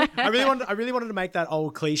 I really wanted to make that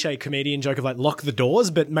old cliche comedian joke of lock the doors,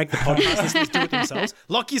 but make the podcast listeners do it themselves.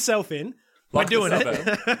 Lock yourself in. We're doing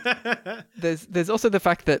it. There's also the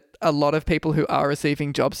fact that a lot of people who are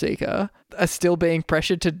receiving JobSeeker are still being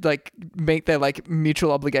pressured to meet their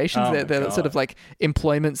mutual obligations. They're sort of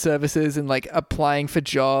employment services and applying for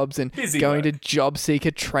jobs and going to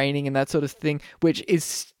JobSeeker training and that sort of thing, which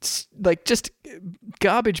is just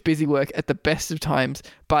garbage busy work at the best of times.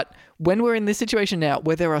 But when we're in this situation now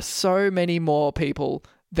where there are so many more people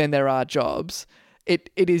than there are jobs, it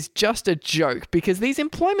is just a joke, because these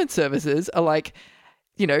employment services are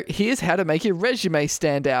here's how to make your resume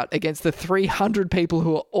stand out against the 300 people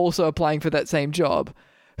who are also applying for that same job,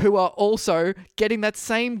 who are also getting that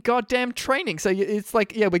same goddamn training. So it's we're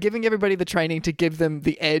giving everybody the training to give them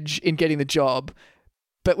the edge in getting the job,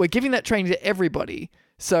 but we're giving that training to everybody.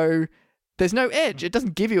 So there's no edge. It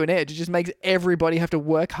doesn't give you an edge. It just makes everybody have to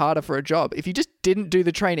work harder for a job. If you just didn't do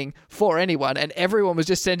the training for anyone and everyone was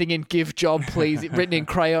just sending in "give job please" written in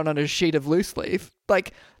crayon on a sheet of loose leaf,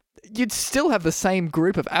 you'd still have the same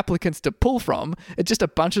group of applicants to pull from. It's just a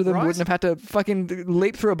bunch of them wouldn't have had to fucking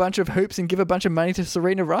leap through a bunch of hoops and give a bunch of money to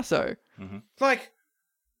Serena Russo. Mm-hmm.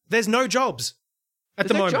 There's no jobs at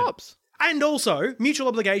the moment. Jobs. And also, mutual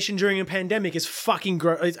obligation during a pandemic is fucking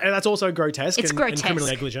that's also grotesque, and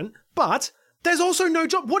criminally negligent. But there's also no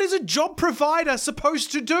job. What is a job provider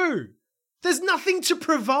supposed to do? There's nothing to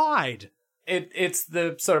provide. it's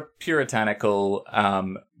the sort of puritanical,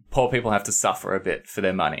 poor people have to suffer a bit for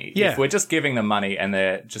their money. Yeah. If we're just giving them money and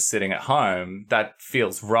they're just sitting at home, that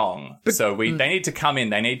feels wrong. So they need to come in,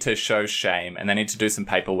 they need to show shame, and they need to do some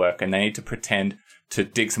paperwork, and they need to pretend to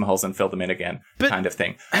dig some holes and fill them in again, kind of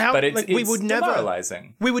thing. But it's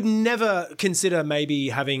demoralizing. We would never consider maybe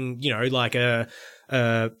having, like a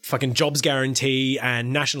fucking jobs guarantee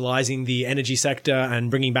and nationalising the energy sector and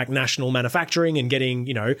bringing back national manufacturing and getting,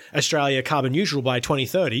 Australia carbon neutral by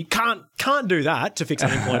 2030. Can't do that to fix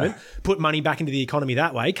unemployment. Put money back into the economy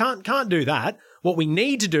that way. Can't do that. What we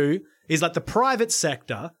need to do is let the private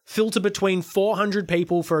sector filter between 400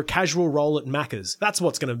 people for a casual role at Macca's. That's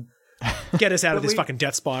what's going to get us out of this fucking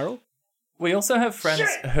death spiral. We also have friends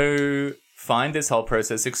who find this whole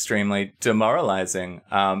process extremely demoralizing,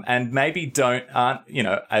 and maybe aren't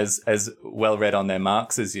as well read on their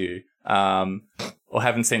marks as you, or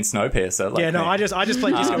haven't seen Snowpiercer. Like me. I just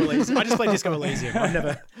played Disco Elysium. I just played Disco Elysium. I've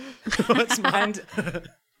never.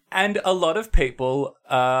 And a lot of people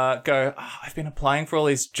go, I've been applying for all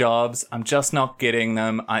these jobs. I'm just not getting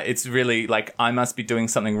them. It's really like I must be doing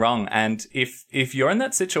something wrong. And if you're in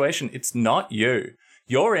that situation, it's not you.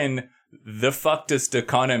 You're in the fuckedest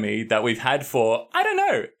economy that we've had for, I don't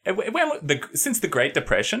know, since the Great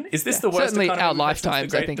Depression. Is this the worst certainly economy our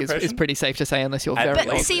lifetimes, I think, is pretty safe to say, unless you're very old.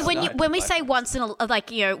 But see, when we say once in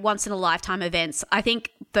a lifetime events, I think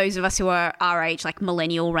those of us who are our age, like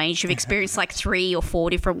millennial range, have experienced like 3 or 4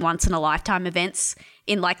 different once in a lifetime events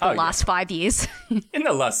in like the last 5 years. In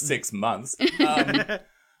the last 6 months. Yeah.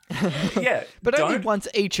 But only once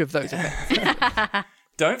each of those events.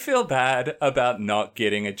 Don't feel bad about not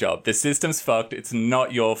getting a job. The system's fucked. It's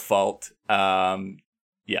not your fault.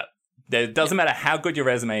 It doesn't matter how good your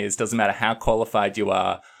resume is. Doesn't matter how qualified you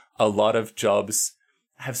are. A lot of jobs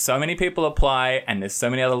have so many people apply, and there's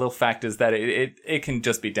so many other little factors that it can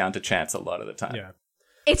just be down to chance a lot of the time. Yeah.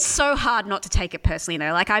 It's so hard not to take it personally,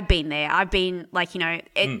 though. Like, I've been there. I've been, like,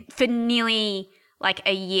 for nearly, like,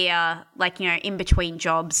 a year, like, in between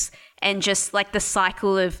jobs, and just, like, the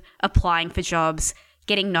cycle of applying for jobs,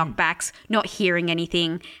 getting knockbacks, not hearing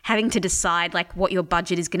anything, having to decide, like, what your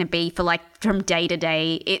budget is going to be for, like, from day to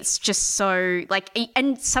day. It's just so, like,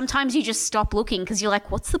 and sometimes you just stop looking because you're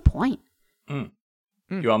like, what's the point?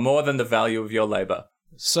 You are more than the value of your labor.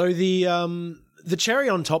 So the cherry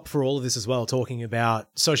on top for all of this as well, talking about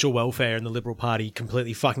social welfare and the Liberal Party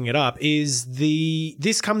completely fucking it up, is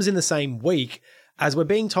this comes in the same week as we're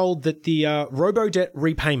being told that the Robodebt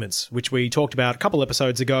repayments, which we talked about a couple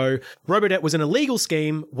episodes ago, Robodebt was an illegal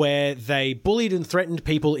scheme where they bullied and threatened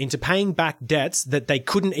people into paying back debts that they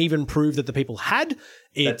couldn't even prove that the people had.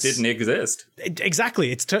 That didn't exist.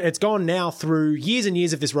 Exactly. It's gone now through years and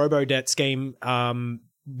years of this Robodebt scheme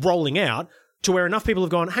rolling out, to where enough people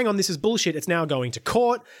have gone, hang on, this is bullshit. It's now going to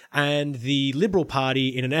court, and the Liberal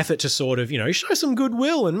Party, in an effort to sort of, show some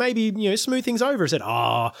goodwill and maybe, smooth things over, said,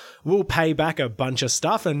 we'll pay back a bunch of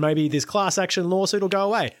stuff and maybe this class action lawsuit will go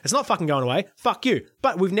away. It's not fucking going away. Fuck you.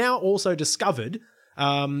 But we've now also discovered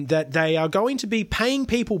that they are going to be paying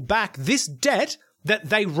people back this debt that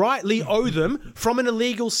they rightly owe them from an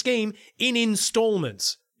illegal scheme in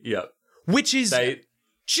installments. Yep. Which is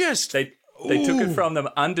They took it from them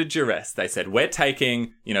under duress. They said, we're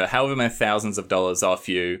taking, however many thousands of dollars off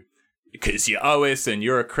you because you owe us and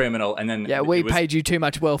you're a criminal. And then we paid you too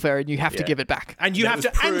much welfare and you have to give it back. And you have to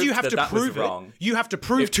prove it. You have to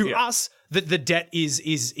prove to us that the debt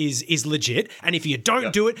is legit. And if you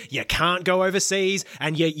don't do it, you can't go overseas,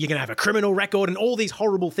 and you're going to have a criminal record and all these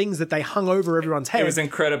horrible things that they hung over everyone's head. It was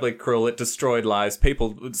incredibly cruel. It destroyed lives.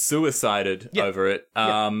 People suicided over it.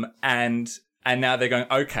 And now they're going,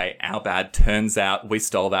 okay, our bad. Turns out we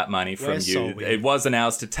stole that money from you. It wasn't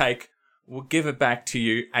ours to take. We'll give it back to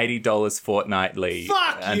you, $80 fortnightly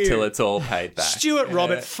until it's all paid back. Stuart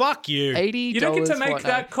Robert, fuck you. $80 You don't get to make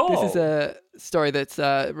that call. This is a story that's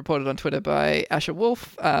reported on Twitter by Asher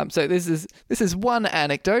Wolf. So this is one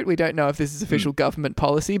anecdote. We don't know if this is official government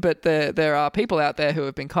policy, but there are people out there who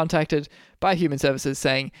have been contacted by Human Services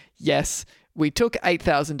saying, yes, we took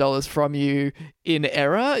 $8,000 from you in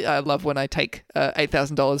error. I love when I take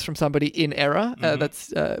 $8,000 from somebody in error.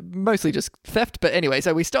 That's mostly just theft. But anyway,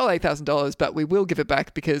 so we stole $8,000, but we will give it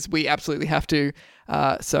back because we absolutely have to.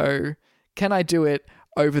 So can I do it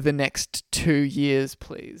over the next 2 years,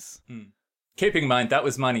 please? Keeping in mind, that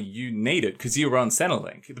was money you needed because you were on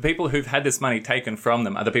Centrelink. The people who've had this money taken from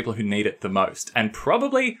them are the people who need it the most. And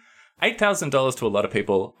probably $8,000 to a lot of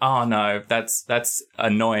people, oh no, that's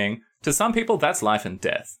annoying. To some people, that's life and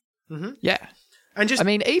death. Mm-hmm. Yeah. And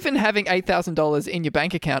even having $8,000 in your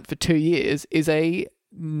bank account for 2 years is a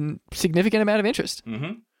significant amount of interest.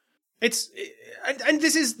 Mm-hmm. And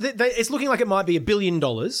this is, it's looking like it might be $1 billion.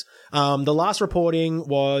 The last reporting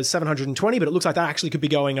was 720, but it looks like that actually could be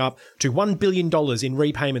going up to $1 billion in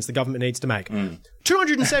repayments the government needs to make.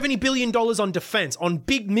 $270 billion on defense, on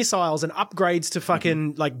big missiles and upgrades to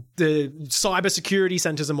fucking like the cybersecurity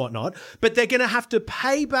centers and whatnot. But they're going to have to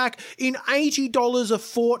pay back in $80 a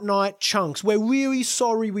fortnight chunks. We're really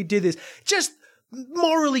sorry we did this. Just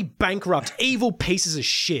morally bankrupt, evil pieces of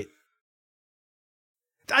shit.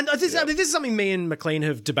 And this is something me and McLean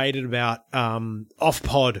have debated about off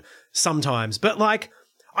pod sometimes. But like,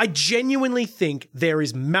 I genuinely think there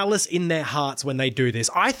is malice in their hearts when they do this.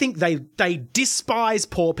 I think they despise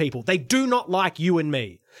poor people. They do not like you and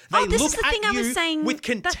me. They look at you with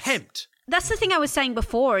contempt. That's the thing I was saying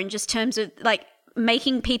before in just terms of like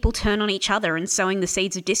making people turn on each other and sowing the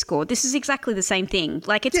seeds of discord. This is exactly the same thing.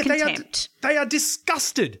 Like, it's contempt. They are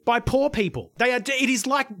disgusted by poor people. It is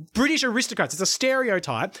like British aristocrats. It's a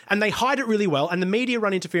stereotype, and they hide it really well, and the media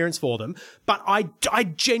run interference for them. But I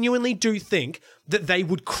genuinely do think that they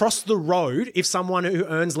would cross the road if someone who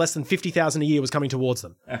earns less than $50,000 a year was coming towards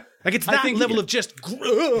them. Like, it's that level of just,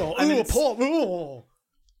 poor.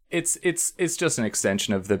 It's just an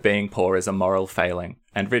extension of the being poor is a moral failing,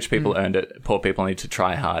 and rich people earned it. Poor people need to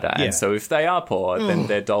try harder, and so if they are poor, then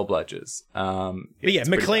they're dole bludgers. But yeah,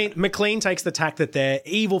 McLean takes the tack that they're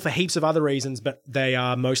evil for heaps of other reasons, but they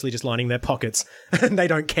are mostly just lining their pockets, and they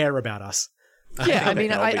don't care about us. Yeah,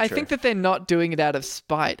 I think that they're not doing it out of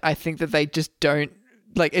spite. I think that they just don't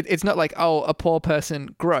like. It's not like, oh, a poor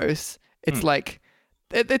person, gross. It's like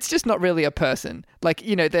it's just not really a person. Like,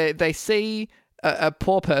 you know, they see a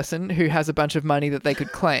poor person who has a bunch of money that they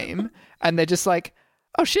could claim, and they're just like,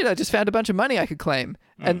 oh shit, I just found a bunch of money I could claim.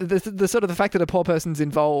 And the sort of the fact that a poor person's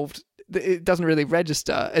involved, it doesn't really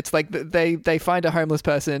register. It's like they find a homeless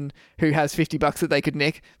person who has $50 that they could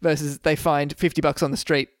nick versus they find $50 on the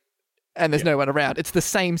street and there's no one around. It's the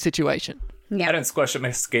same situation. Yeah. I don't squash a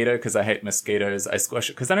mosquito because I hate mosquitoes. I squash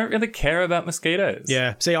it because I don't really care about mosquitoes.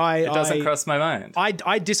 Yeah. See, it doesn't cross my mind.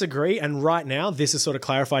 I disagree, and right now this has sort of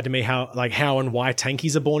clarified to me how and why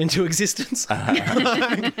tankies are born into existence.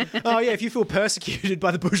 Oh yeah, if you feel persecuted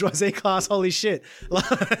by the bourgeoisie class, holy shit.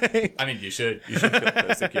 I mean, you should feel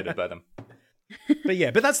persecuted by them.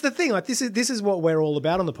 But that's the thing. Like, this is what we're all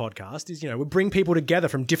about on the podcast. Is, you know, we bring people together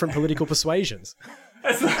from different political persuasions.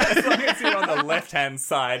 As long as you're on the left-hand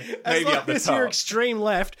side, maybe up the top. As you're extreme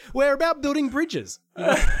left, we're about building bridges. You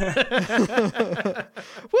know?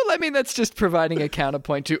 Well, I mean, that's just providing a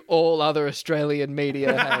counterpoint to all other Australian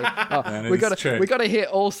media. Hey, we got to hear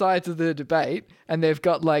all sides of the debate, and they've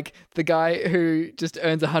got like the guy who just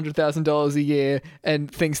earns $100,000 a year and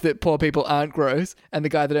thinks that poor people aren't gross, and the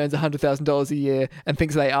guy that earns $100,000 a year and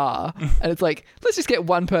thinks they are. And it's like, let's just get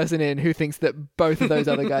one person in who thinks that both of those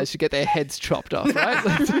other guys should get their heads chopped off, right?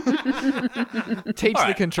 Teach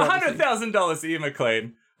the controversy. $100,000 a year,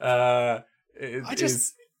 McLean.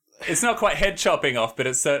 It's not quite head chopping off, but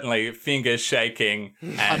it's certainly fingers shaking.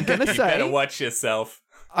 And you better watch yourself.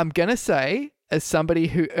 I'm gonna say, as somebody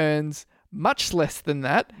who earns much less than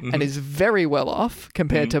that and is very well off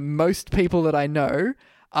compared to most people that I know,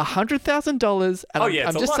 $100,000, and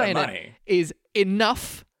I'm just saying it, is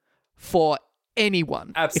enough for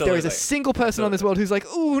anyone. Absolutely. If there is a single person on this world who's like,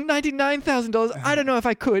 ooh, $99,000, I don't know if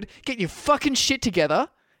I could get your fucking shit together.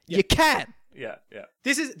 You can. Yeah.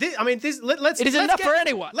 It is enough for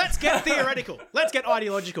anyone. Let's get theoretical. Let's get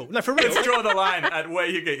ideological. No, for real. Let's draw the line at where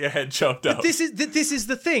you get your head chopped off. This is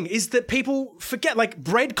the thing, is that people forget, like,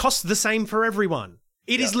 bread costs the same for everyone.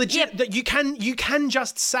 It is legit that you can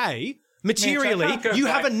just say, materially, you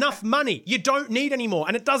have enough money. You don't need any more.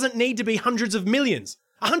 And it doesn't need to be hundreds of millions.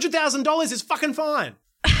 $100,000 is fucking fine.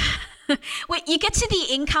 Wait, you get to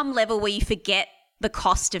the income level where you forget the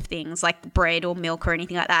cost of things like bread or milk or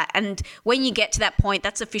anything like that. And when you get to that point,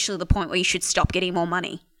 that's officially the point where you should stop getting more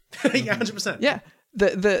money. Yeah, 100%. Yeah.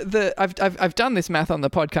 I've done this math on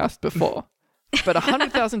the podcast before, but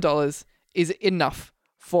 $100,000 is enough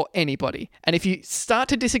for anybody. And if you start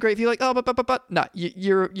to disagree, if you're like, oh, but no,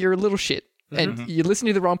 you're a little shit, and you're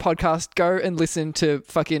listening to the wrong podcast, go and listen to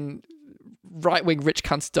fucking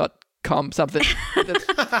rightwingrich.com something.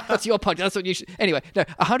 That's your podcast. That's what you should. Anyway, no,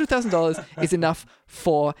 $100,000 is enough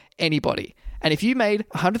for anybody. And if you made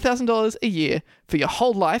 $100,000 a year for your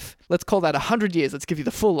whole life, let's call that 100 years. Let's give you the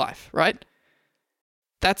full life, right?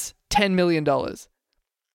 That's $10 million. $10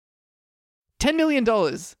 million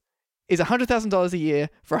is $100,000 a year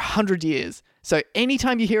for 100 years. So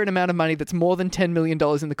anytime you hear an amount of money that's more than $10 million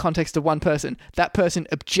in the context of one person, that person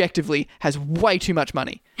objectively has way too much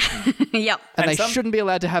money. Yep. And they shouldn't be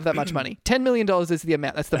allowed to have that much money. $10 million is the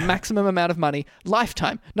amount. That's the maximum amount of money.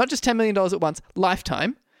 Lifetime. Not just $10 million at once.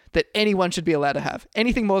 Lifetime. that anyone should be allowed to have.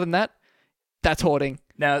 Anything more than that, that's hoarding.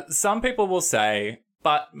 Now, some people will say,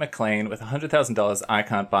 but McLean, with $100,000, I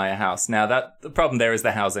can't buy a house. Now, the problem there is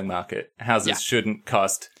the housing market. Houses shouldn't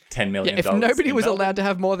cost $10 million. If nobody was allowed to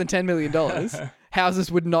have more than $10 million,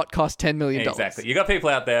 houses would not cost $10 million. Exactly. You got people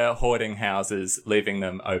out there hoarding houses, leaving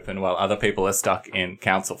them open while other people are stuck in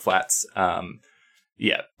council flats.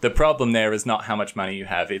 The problem there is not how much money you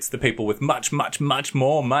have. It's the people with much, much, much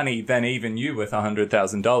more money than even you with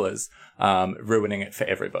 $100,000 ruining it for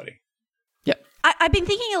everybody. I've been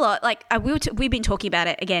thinking a lot, like we've been talking about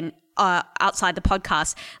it again outside the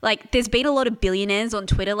podcast. Like there's been a lot of billionaires on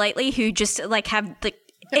Twitter lately who just like have the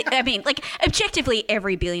objectively,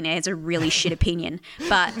 every billionaire has a really shit opinion,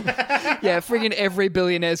 but... Yeah, friggin' every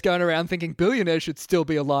billionaire's going around thinking billionaires should still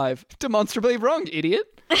be alive. Demonstrably wrong, idiot.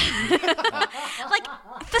 Like,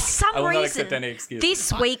 for some reason,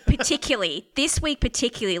 this week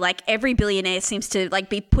particularly, like, every billionaire seems to, like,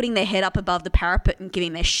 be putting their head up above the parapet and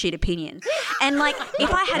giving their shit opinion. And, like,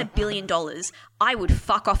 if I had $1 billion, I would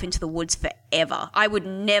fuck off into the woods forever. I would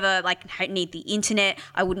never, like, need the internet.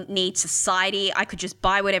 I wouldn't need society. I could just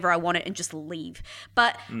buy whatever I wanted and just leave.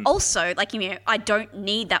 But also, like, you know, I don't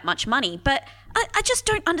need that much money. But I just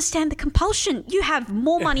don't understand the compulsion. You have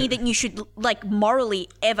more money than you should, like, morally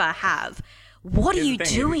ever have. What are you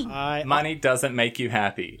doing? Money doesn't make you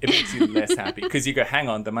happy. It makes you less happy. Because you go, hang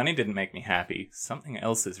on, the money didn't make me happy. Something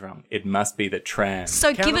else is wrong. It must be the tram.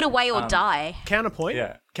 So give it away or die. Counterpoint.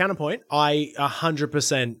 I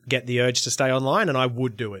 100% get the urge to stay online, and I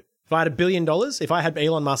would do it. If I had $1 billion, if I had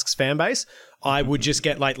Elon Musk's fan base, I would just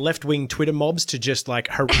get like left-wing Twitter mobs to just like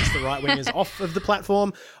harass the right-wingers off of the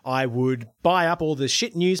platform. I would buy up all the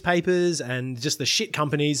shit newspapers and just the shit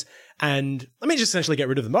companies and just essentially get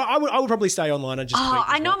rid of them. I would probably stay online and just tweet.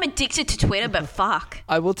 I know I'm addicted to Twitter, but fuck.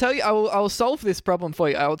 I will tell you, I will solve this problem for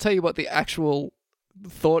you. I will tell you what the actual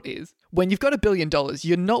thought is. When you've got $1 billion,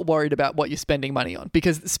 you're not worried about what you're spending money on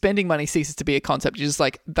because spending money ceases to be a concept. You're just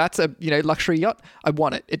like, that's a luxury yacht. I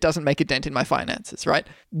want it. It doesn't make a dent in my finances, right?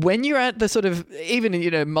 When you're at the sort of even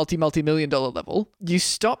multi-million dollar level, you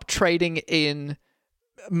stop trading in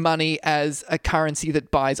money as a currency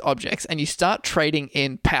that buys objects and you start trading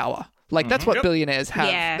in power. Like, that's what billionaires have.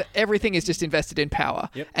 Yeah. Everything is just invested in power.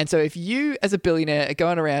 Yep. And so if you, as a billionaire, are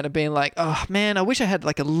going around and being like, oh, man, I wish I had,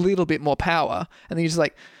 like, a little bit more power. And then you're just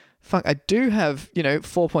like, fuck, I do have,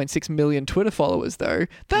 4.6 million Twitter followers, though.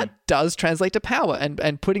 That does translate to power.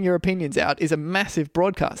 And putting your opinions out is a massive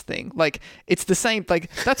broadcast thing. Like, it's the same.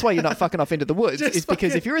 Like, that's why you're not fucking off into the woods. Is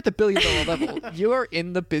because if you're at the $1 billion level, you are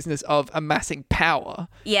in the business of amassing power.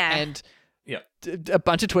 Yeah. And... a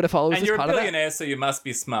bunch of Twitter followers. And you're a billionaire, so you must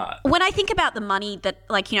be smart. When I think about the money that,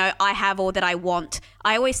 I have or that I want,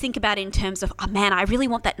 I always think about it in terms of, oh man, I really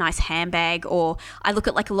want that nice handbag. Or I look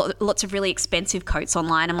at like lots of really expensive coats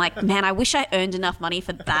online. I'm like, man, I wish I earned enough money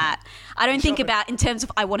for that. I don't think about in terms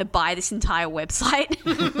of I want to buy this entire website.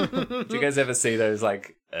 Do you guys ever see those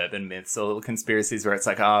like urban myths or little conspiracies where it's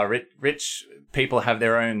like, rich people have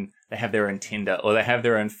their own Tinder, or they have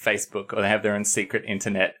their own Facebook, or they have their own secret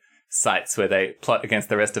internet sites where they plot against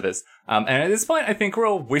the rest of us. And at this point, I think we're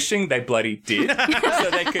all wishing they bloody did,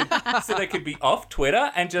 so they could be off Twitter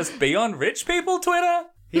and just be on rich people Twitter.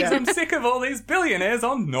 Because I'm sick of all these billionaires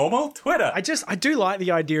on normal Twitter. I do like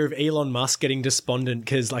the idea of Elon Musk getting despondent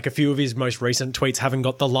because like a few of his most recent tweets haven't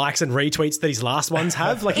got the likes and retweets that his last ones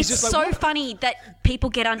have. Like, it's he's just so like, funny that people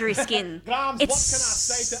get under his skin. Grams, it's what can I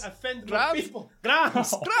say to offend my people?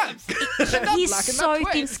 Grams. He's so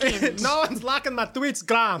thin-skinned. No one's liking my tweets,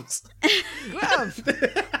 Grams.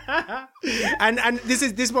 and this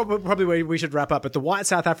is probably where we should wrap up, but the white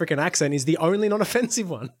South African accent is the only non-offensive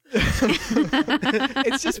one.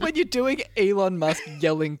 It's just when you're doing Elon Musk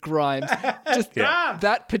yelling Grimes, just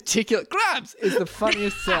that particular Grimes is the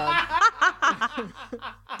funniest sound.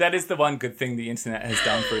 That is the one good thing the internet has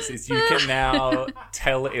done for us, is you can now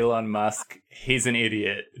tell Elon Musk he's an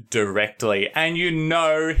idiot directly, and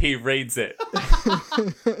he reads it.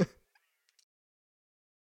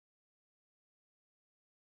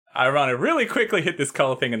 I want to really quickly hit this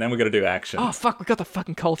coal thing, and then we're going to do action. Oh, fuck, we got the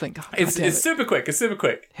fucking coal thing. God, it's super quick. It's super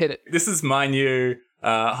quick. Hit it. This is my new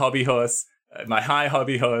hobby horse, my high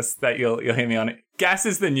hobby horse that you'll hear me on. Gas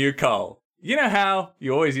is the new coal. You know how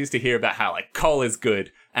you always used to hear about how like coal is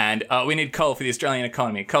good and we need coal for the Australian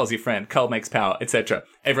economy. Coal's your friend. Coal makes power, etc.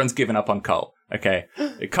 Everyone's given up on coal. Okay,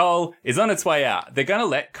 the coal is on its way out. They're going to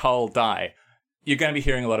let coal die. You're going to be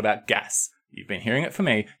hearing a lot about gas. You've been hearing it from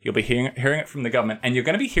me. You'll be hearing it from the government, and you're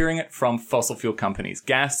going to be hearing it from fossil fuel companies.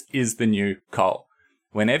 Gas is the new coal.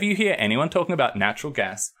 Whenever you hear anyone talking about natural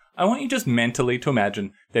gas, I want you just mentally to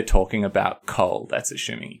imagine they're talking about coal. That's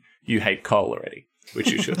assuming you hate coal already.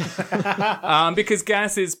 which you should. Because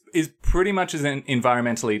gas is pretty much as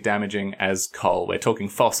environmentally damaging as coal. We're talking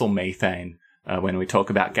fossil methane when we talk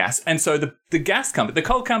about gas. And so the gas company, the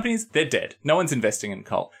coal companies, they're dead. No one's investing in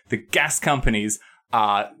coal. The gas companies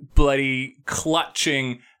are bloody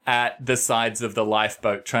clutching at the sides of the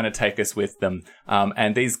lifeboat trying to take us with them.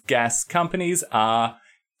 And these gas companies are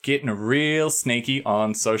getting real sneaky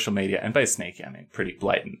on social media. And by sneaky, I mean pretty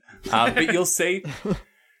blatant. But you'll see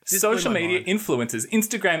social media influencers,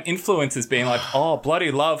 Instagram influencers being like, oh,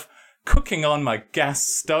 bloody love cooking on my gas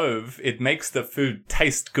stove. It makes the food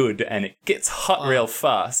taste good and it gets hot real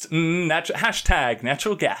fast. Hashtag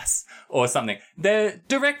natural gas or something. They're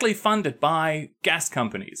directly funded by gas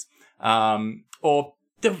companies. Or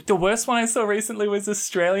the worst one I saw recently was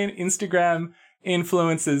Australian Instagram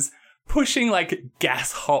influencers pushing like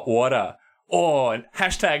gas hot water or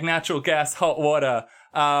hashtag natural gas hot water.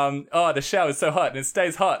 The shower's so hot and it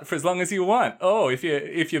stays hot for as long as you want. Oh, if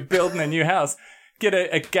you're building a new house, get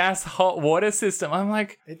a gas hot water system. I'm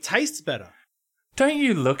like, it tastes better. Don't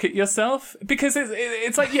you look at yourself? Because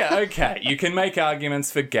it's like, yeah, okay, you can make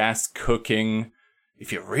arguments for gas cooking.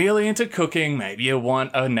 If you're really into cooking, maybe you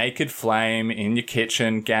want a naked flame in your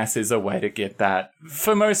kitchen. Gas is a way to get that.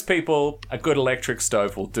 For most people, a good electric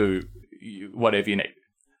stove will do whatever you need.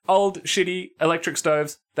 Old, shitty electric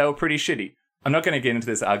stoves, they were pretty shitty. I'm not going to get into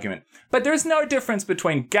this argument. But there is no difference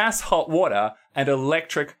between gas hot water and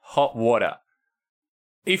electric hot water.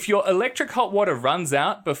 If your electric hot water runs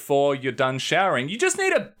out before you're done showering, you just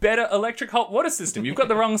need a better electric hot water system. You've got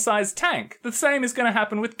the wrong size tank. The same is going to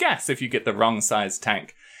happen with gas if you get the wrong size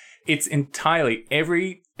tank. It's entirely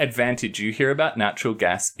every advantage you hear about natural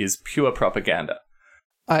gas is pure propaganda.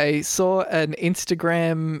 I saw an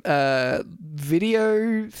Instagram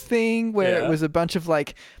video thing where it was a bunch of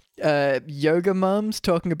like yoga mums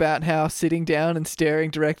talking about how sitting down and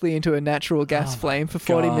staring directly into a natural gas flame for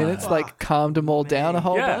 40 minutes like calmed them all down a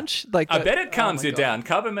whole bunch. Like I bet it calms you down.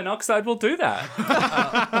 Carbon monoxide will do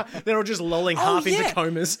that. They're all just lolling half into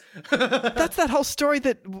comas. That's that whole story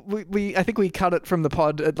that I think we cut it from the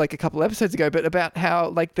pod like a couple episodes ago, but about how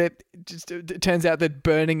like it turns out that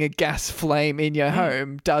burning a gas flame in your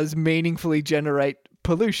home does meaningfully generate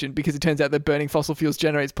pollution, because it turns out that burning fossil fuels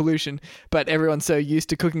generates pollution, but everyone's so used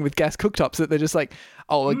to cooking with gas cooktops that they're just like,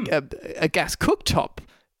 a gas cooktop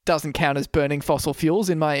doesn't count as burning fossil fuels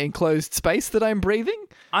in my enclosed space that I'm breathing.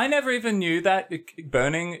 I never even knew that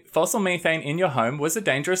burning fossil methane in your home was a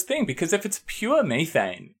dangerous thing, because if it's pure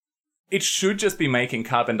methane, it should just be making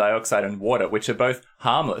carbon dioxide and water, which are both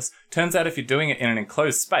harmless. Turns out if you're doing it in an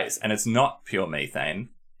enclosed space and it's not pure methane,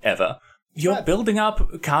 ever, you're building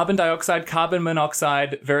up carbon dioxide, carbon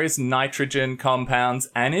monoxide, various nitrogen compounds,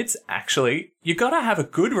 and it's actually, you got to have a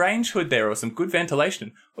good range hood there or some good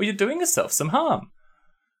ventilation, or you're doing yourself some harm.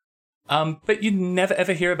 But you never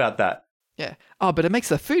ever hear about that. Yeah. Oh, but it makes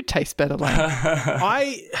the food taste better, Lane.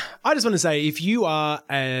 I just want to say, if you have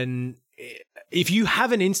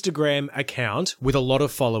an Instagram account with a lot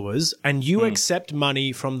of followers and you accept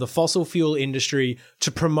money from the fossil fuel industry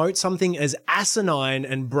to promote something as asinine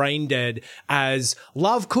and brain dead as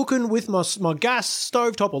love cooking with my gas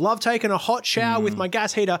stovetop or love taking a hot shower with my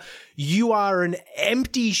gas heater, you are an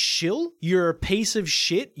empty shill. You're a piece of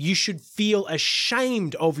shit. You should feel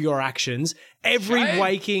ashamed of your actions every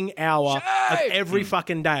waking hour of every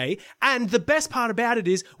fucking day. And the best part about it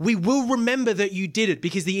is we will remember that you did it,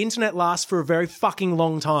 because the internet lasts for a very fucking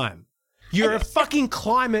long time. You're a fucking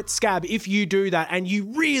climate scab if you do that, and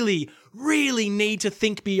you really, really need to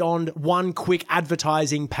think beyond one quick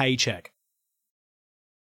advertising paycheck.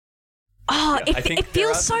 Oh, it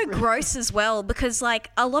feels so gross as well, because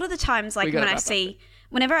like a lot of the times, like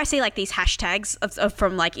whenever I see like these hashtags of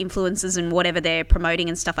from like influencers and whatever they're promoting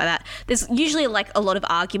and stuff like that, there's usually like a lot of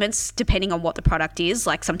arguments depending on what the product is,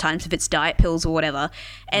 like sometimes if it's diet pills or whatever.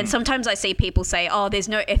 And sometimes I see people say, oh, there's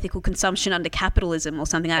no ethical consumption under capitalism or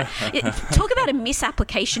something like that. Talk about a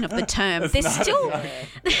misapplication of the term. There's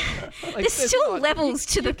still levels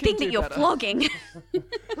to the thing that you're flogging.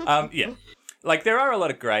 Yeah. Like, there are a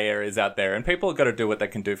lot of grey areas out there, and people have got to do what they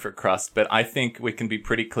can do for a crust, but I think we can be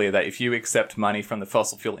pretty clear that if you accept money from the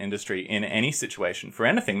fossil fuel industry in any situation, for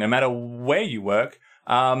anything, no matter where you work,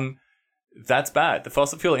 that's bad. The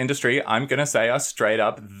fossil fuel industry, I'm going to say, are straight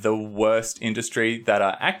up the worst industry that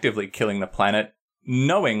are actively killing the planet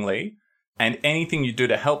knowingly, and anything you do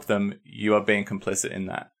to help them, you are being complicit in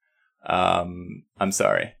that. I'm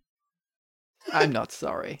sorry. I'm not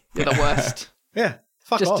sorry. You're the worst. Yeah.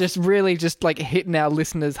 Just really just like hitting our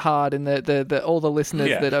listeners hard, and the all the listeners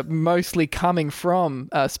that are mostly coming from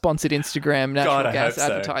sponsored Instagram natural gas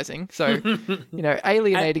advertising. So,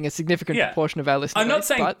 alienating a significant proportion of our listeners. I'm not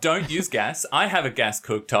saying don't use gas. I have a gas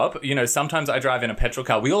cooktop. Sometimes I drive in a petrol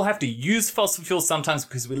car. We all have to use fossil fuels sometimes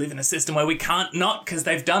because we live in a system where we can't not, because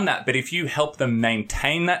they've done that. But if you help them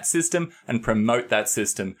maintain that system and promote that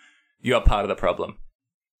system, you are part of the problem.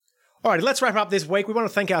 All right, let's wrap up this week. We want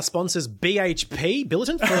to thank our sponsors, BHP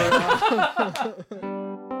Billiton, for...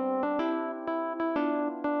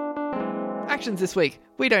 Actions this week.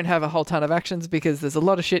 We don't have a whole ton of actions because there's a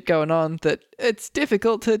lot of shit going on that it's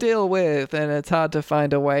difficult to deal with, and it's hard to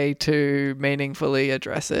find a way to meaningfully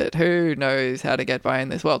address it. Who knows how to get by in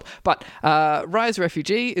this world? But Rise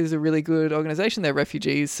Refugee is a really good organisation. They're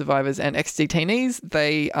refugees, survivors, and ex-detainees.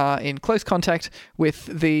 They are in close contact with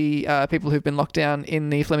the people who've been locked down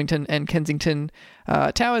in the Flemington and Kensington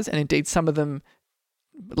towers, and indeed some of them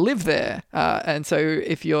live there. And so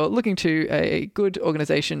if you're looking to a good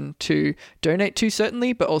organisation to donate to,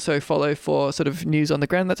 certainly, but also follow for sort of news on the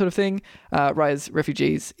ground, that sort of thing, Rise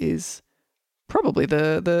Refugees is probably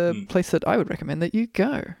the place that I would recommend that you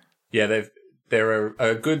go. Yeah, they're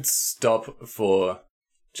a good stop for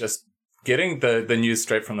just getting the news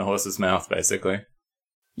straight from the horse's mouth, basically.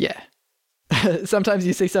 Yeah. Sometimes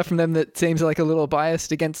you see stuff from them that seems like a little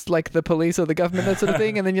biased against like the police or the government, that sort of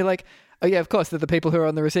thing. And then you're like, oh yeah, of course, they're the people who are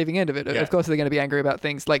on the receiving end of it. Yeah. Of course, they're going to be angry about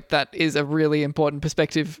things. Like that is a really important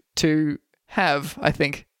perspective to have, I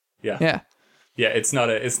think. Yeah. Yeah. Yeah, it's not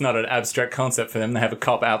an abstract concept for them. They have a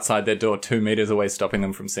cop outside their door 2 meters away stopping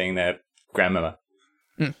them from seeing their grandmother.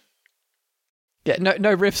 Mm. Yeah,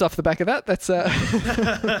 no riffs off the back of that. That's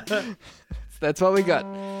that's what we got.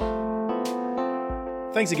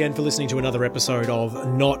 Thanks again for listening to another episode of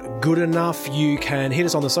Not Good Enough. You can hit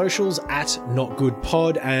us on the socials at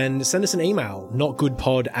NotGoodPod and send us an email,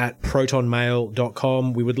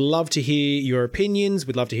 notgoodpod@protonmail.com. We would love to hear your opinions.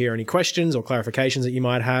 We'd love to hear any questions or clarifications that you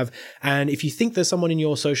might have. And if you think there's someone in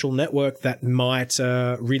your social network that might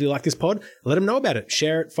really like this pod, let them know about it.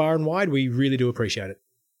 Share it far and wide. We really do appreciate it.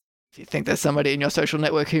 If you think there's somebody in your social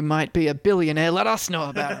network who might be a billionaire, let us know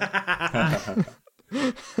about it.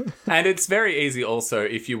 And it's very easy also,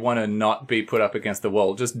 if you want to not be put up against the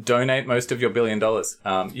wall, just donate most of your $1 billion.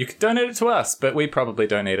 You could donate it to us, but we probably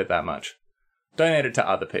don't need it that much. Donate it to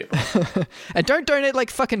other people. And don't donate like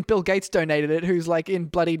fucking Bill Gates donated it, who's like in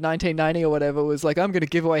bloody 1990 or whatever, was like, I'm going to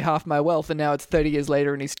give away half my wealth, and now it's 30 years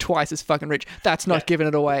later and he's twice as fucking rich. That's not giving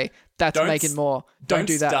it away. That's making more. Don't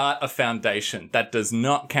do that. Don't start a foundation. That does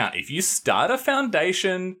not count. If you start a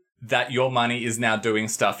foundation that your money is now doing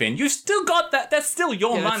stuff in, you still got that. That's still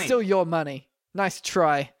your money. That's still your money. Nice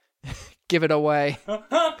try. Give it away. All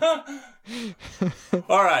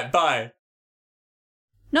right, bye.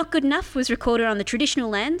 Not Good Enough was recorded on the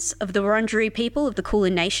traditional lands of the Wurundjeri people of the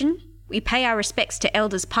Kulin Nation. We pay our respects to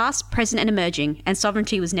elders past, present and emerging, and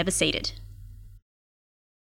sovereignty was never ceded.